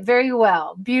doing it very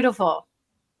well. Beautiful.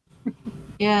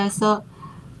 Yeah, so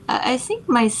I think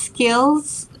my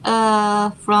skills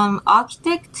from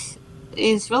architect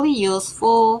is really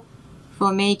useful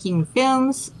for making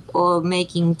films or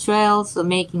making trails or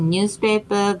making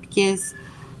newspaper because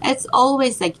it's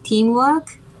always like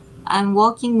teamwork. I'm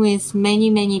working with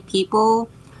many people,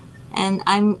 and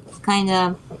I'm kind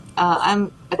of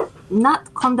I'm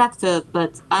not conductor,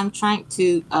 but I'm trying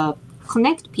to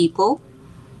connect people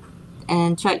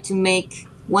and try to make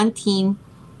one team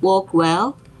work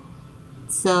well.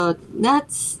 So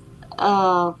that's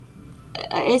I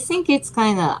think it's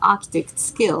kind of architect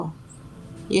skill.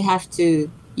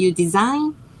 You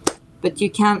design, but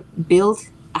you can't build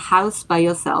a house by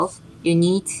yourself. You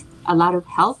need a lot of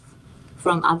help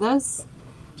from others,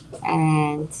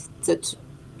 and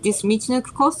this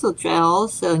Michinoku Coastal Trail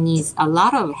also needs a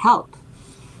lot of help.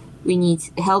 We need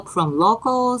help from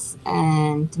locals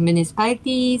and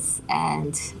municipalities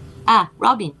and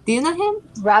Robin. Do you know him?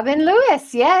 Robin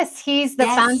Lewis, yes, he's the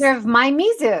Yes. founder of My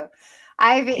Mizu.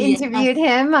 I've interviewed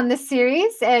him on the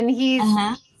series, and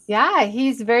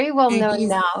he's very well known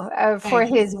now for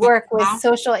his work with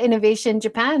Social Innovation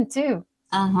Japan too.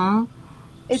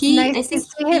 It's nice to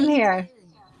see him here.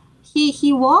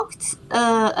 He walked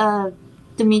the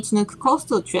Michinoku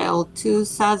Coastal Trail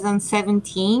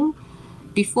 2017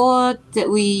 before that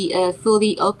we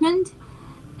fully opened,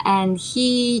 and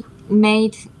he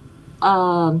made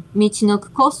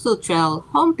Michinoku Coastal Trail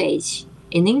homepage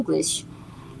in English,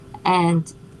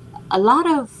 and a lot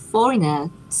of foreigners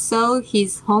saw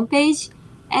his homepage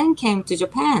and came to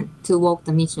Japan to walk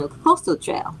the Michinoku Coastal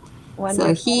Trail.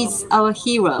 Wonderful. So he's our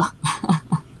hero.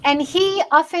 And he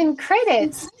often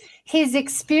credits his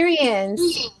experience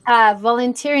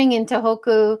volunteering in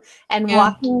Tohoku and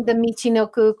walking the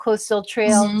Michinoku Coastal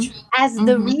Trail as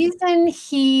the reason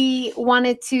he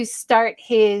wanted to start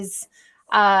his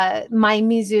My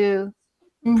Mizu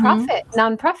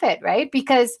nonprofit, right?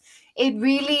 Because it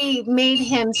really made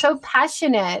him so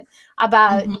passionate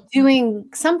about doing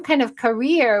some kind of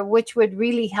career which would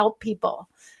really help people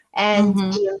and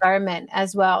the environment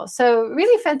as well. So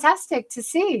really fantastic to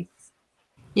see.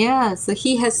 Yeah, so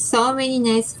he has so many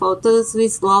nice photos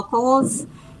with locals.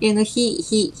 You know,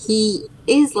 he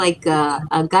is like a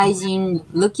gaijin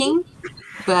looking,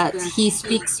 but he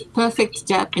speaks perfect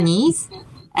Japanese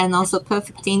and also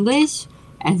perfect English,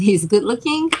 and he's good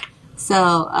looking.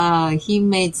 So he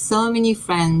made so many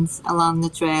friends along the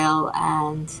trail,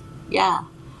 and yeah,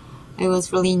 it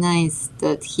was really nice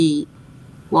that he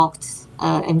walked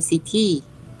MCT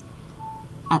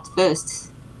at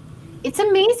first. It's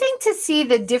amazing to see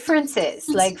the differences.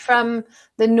 Like from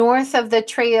the north of the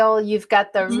trail, you've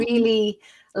got the really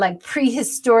like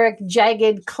prehistoric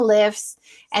jagged cliffs,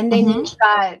 and then you've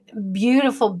got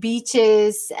beautiful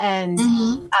beaches and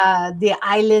the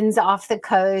islands off the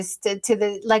coast to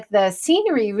the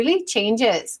scenery really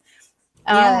changes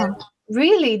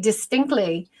really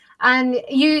distinctly. And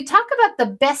you talk about the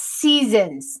best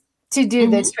seasons to do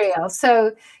the trail.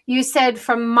 So you said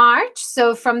from March,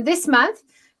 so from this month,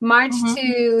 March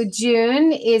to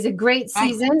June is a great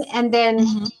season, and then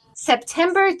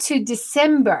September to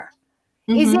December.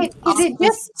 Is it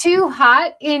just too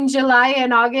hot in July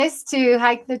and August to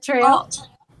hike the trail?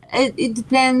 It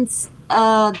depends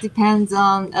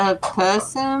on a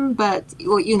person, but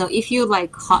you know, if you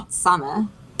like hot summer,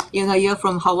 you know, you're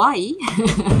from Hawaii,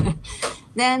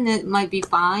 then it might be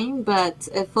fine. But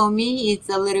for me, it's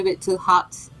a little bit too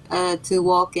hot to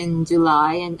walk in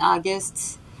July and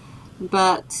August.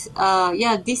 But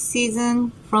yeah, this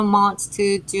season from March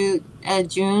to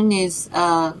June is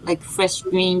like fresh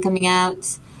green coming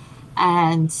out,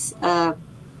 and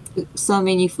so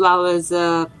many flowers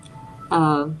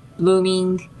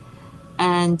blooming,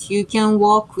 and you can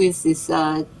walk with this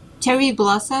cherry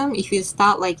blossom. If you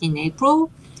start like in April,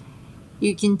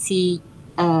 you can see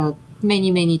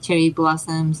many cherry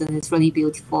blossoms, and it's really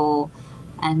beautiful,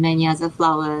 and many other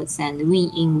flowers. And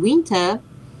in winter,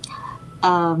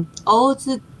 all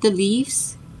the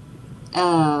leaves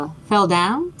fell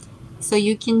down, so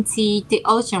you can see the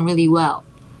ocean really well.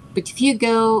 But if you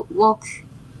go walk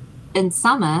in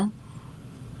summer,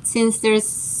 since there's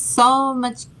so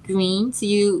much green, so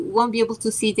you won't be able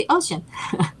to see the ocean.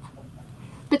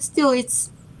 But still,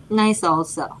 it's nice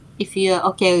also. If you're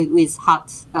okay with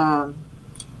hot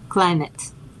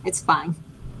climate, it's fine.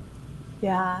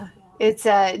 Yeah, it's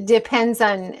depends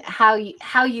on how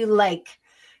you like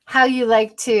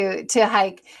to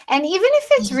hike. And even if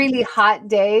it's really hot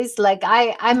days, like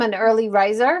I'm an early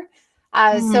riser, so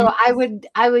Mhm.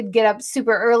 I would get up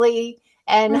super early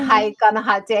and Mhm. hike on a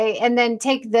hot day, and then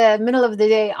take the middle of the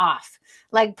day off.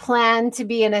 Like plan to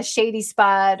be in a shady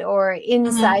spot or Mhm.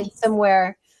 inside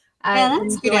somewhere, Yeah,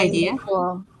 that's a good enjoying the idea.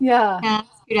 cool. Yeah. Yeah,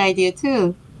 that's a good idea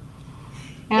too.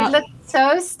 It Yeah. looks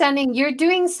so stunning. You're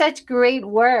doing such great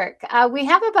work. We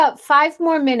have about 5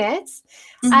 more minutes.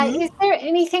 Mm-hmm. Is there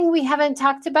anything we haven't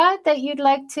talked about that you'd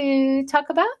like to talk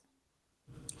about?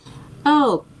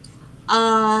 Oh,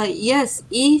 yes.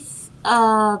 If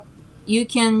you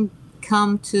can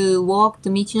come to walk the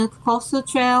Michinoku Coastal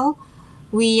Trail,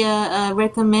 we are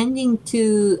recommending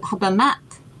to have a map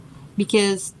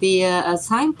because the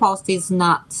signpost is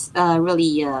not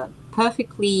really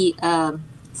perfectly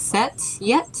set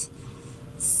yet.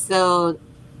 So,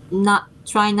 not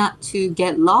to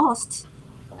get lost.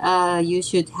 You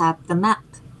should have the map.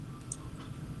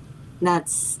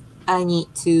 That's I need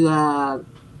to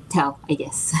tell, I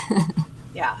guess.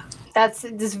 Yeah, that's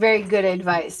very good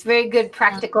advice. Very good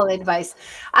practical advice.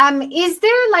 Is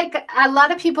there like a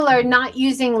lot of people are not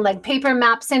using like paper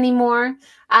maps anymore?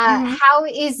 Mhm. How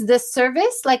is the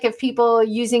service? Like if people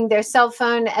using their cell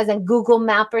phone as a Google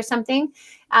Map or something,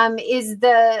 is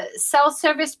the cell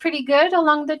service pretty good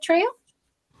along the trail?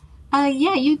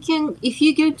 Yeah, you can. If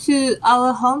you go to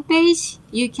our homepage,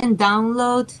 you can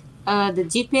download the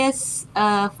GPS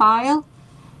file,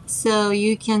 so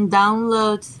you can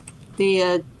download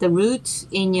the route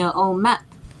in your own map.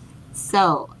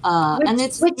 So Which and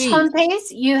it's which free. homepage?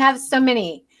 You have so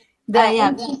many. The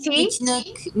Yeah, MTT?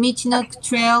 Michinoku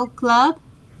Trail Club.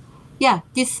 Yeah,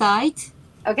 this site,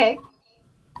 Okay.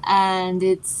 and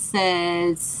it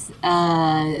says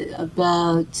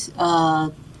about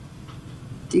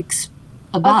ex-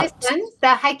 Oh, this about one,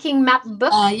 the hiking map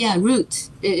book. yeah, route.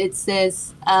 It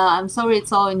says, I'm sorry,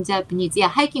 it's all in Japanese. Yeah,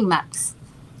 hiking maps,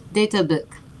 data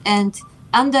book. And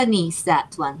underneath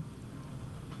that one.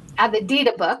 The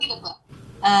data book.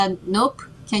 Nope.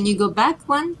 Can you go back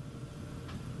one?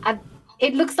 Uh,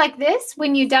 it looks like this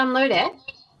when you download it.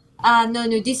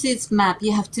 No, this is map.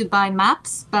 You have to buy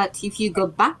maps, but if you go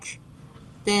back,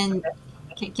 then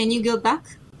can you go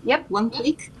back? Yep. One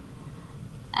click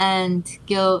and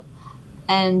go.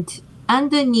 And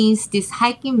underneath this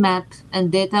hiking map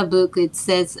and data book, it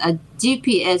says a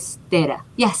GPS data.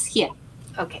 Yes, here.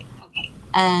 Okay.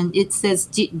 And it says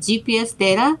GPS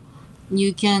data.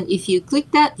 You can, if you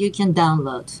click that, you can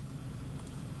download.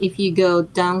 If you go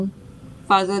down,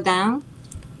 further down,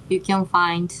 you can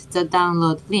find the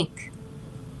download link.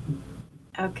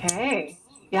 Okay.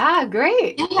 Yeah,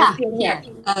 great. Yeah, Let's see it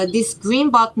here. this green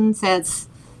button says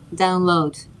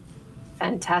download.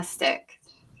 Fantastic.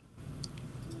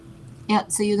 Yeah,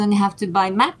 so you don't have to buy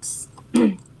maps.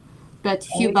 But if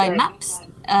you Very buy good. maps,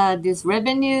 this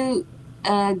revenue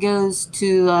goes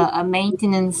to a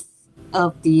maintenance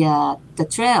of the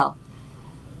trail.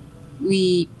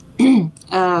 We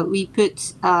we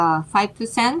put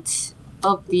 5%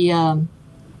 of the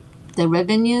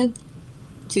revenue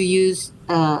to use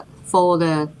for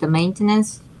the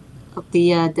maintenance of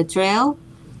the trail.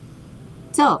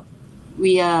 So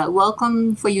we are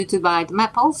welcome for you to buy the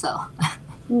map also.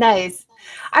 Nice.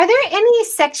 Are there any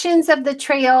sections of the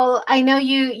trail? I know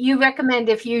you recommend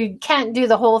if you can't do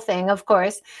the whole thing, of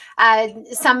course.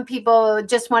 Some people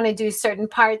just want to do certain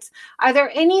parts. Are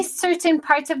there any certain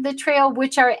parts of the trail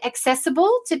which are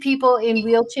accessible to people in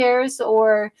wheelchairs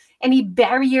or any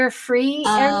barrier-free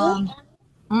areas?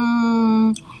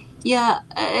 Yeah,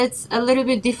 it's a little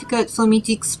bit difficult for me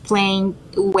to explain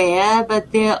where,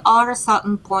 but there are a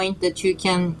certain point that you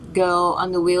can go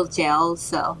on the wheelchair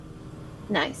also.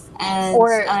 Nice. And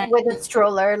Or with a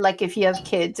stroller, like if you have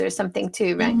kids or something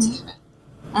too, right?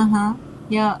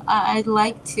 Yeah, I'd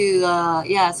like to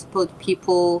support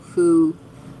people who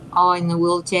are in a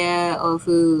wheelchair or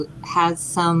who has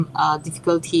some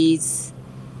difficulties.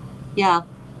 Yeah,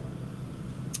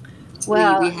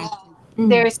 Well, we have.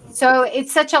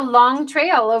 it's such a long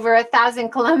trail, over 1,000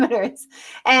 kilometers.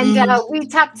 And we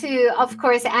talked to, of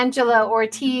course, Angela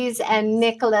Ortiz and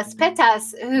Nicholas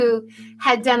Petas, who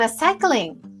had done a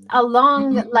cycling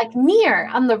along, like near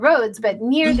on the roads, but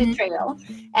near the trail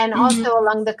and also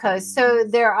along the coast. So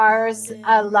there are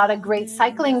a lot of great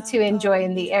cycling to enjoy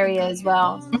in the area as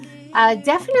well.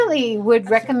 definitely would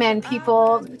recommend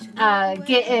people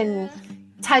get in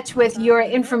touch with your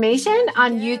information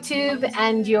on YouTube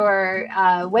and your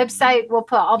website. We'll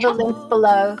put all the links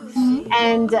below. Mhm.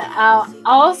 And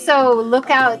also look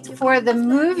out for the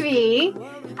movie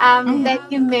that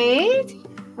you made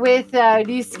with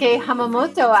Ryusuke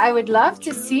Hamamoto. I would love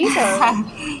to see those.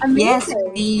 Yes,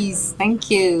 Amazing. please. Thank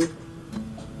you.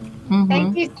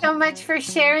 Thank Mhm. you so much for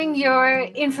sharing your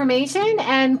information,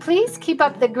 and please keep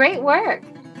up the great work.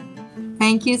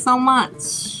 Thank you so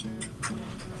much.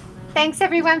 Thanks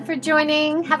everyone for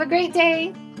joining. Have a great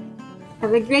day.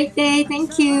 Have a great day.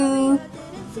 Thank you.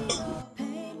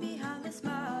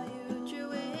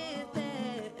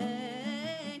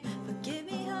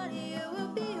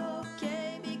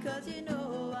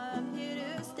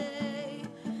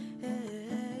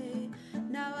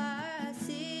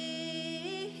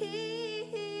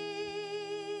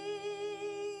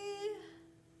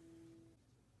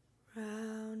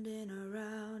 Round and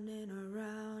around and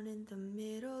around in the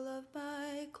middle of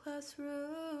my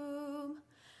classroom,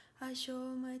 I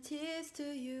show my tears to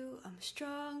you, I'm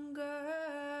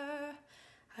stronger.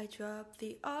 I drop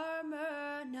the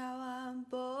armor, now I'm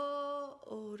bold.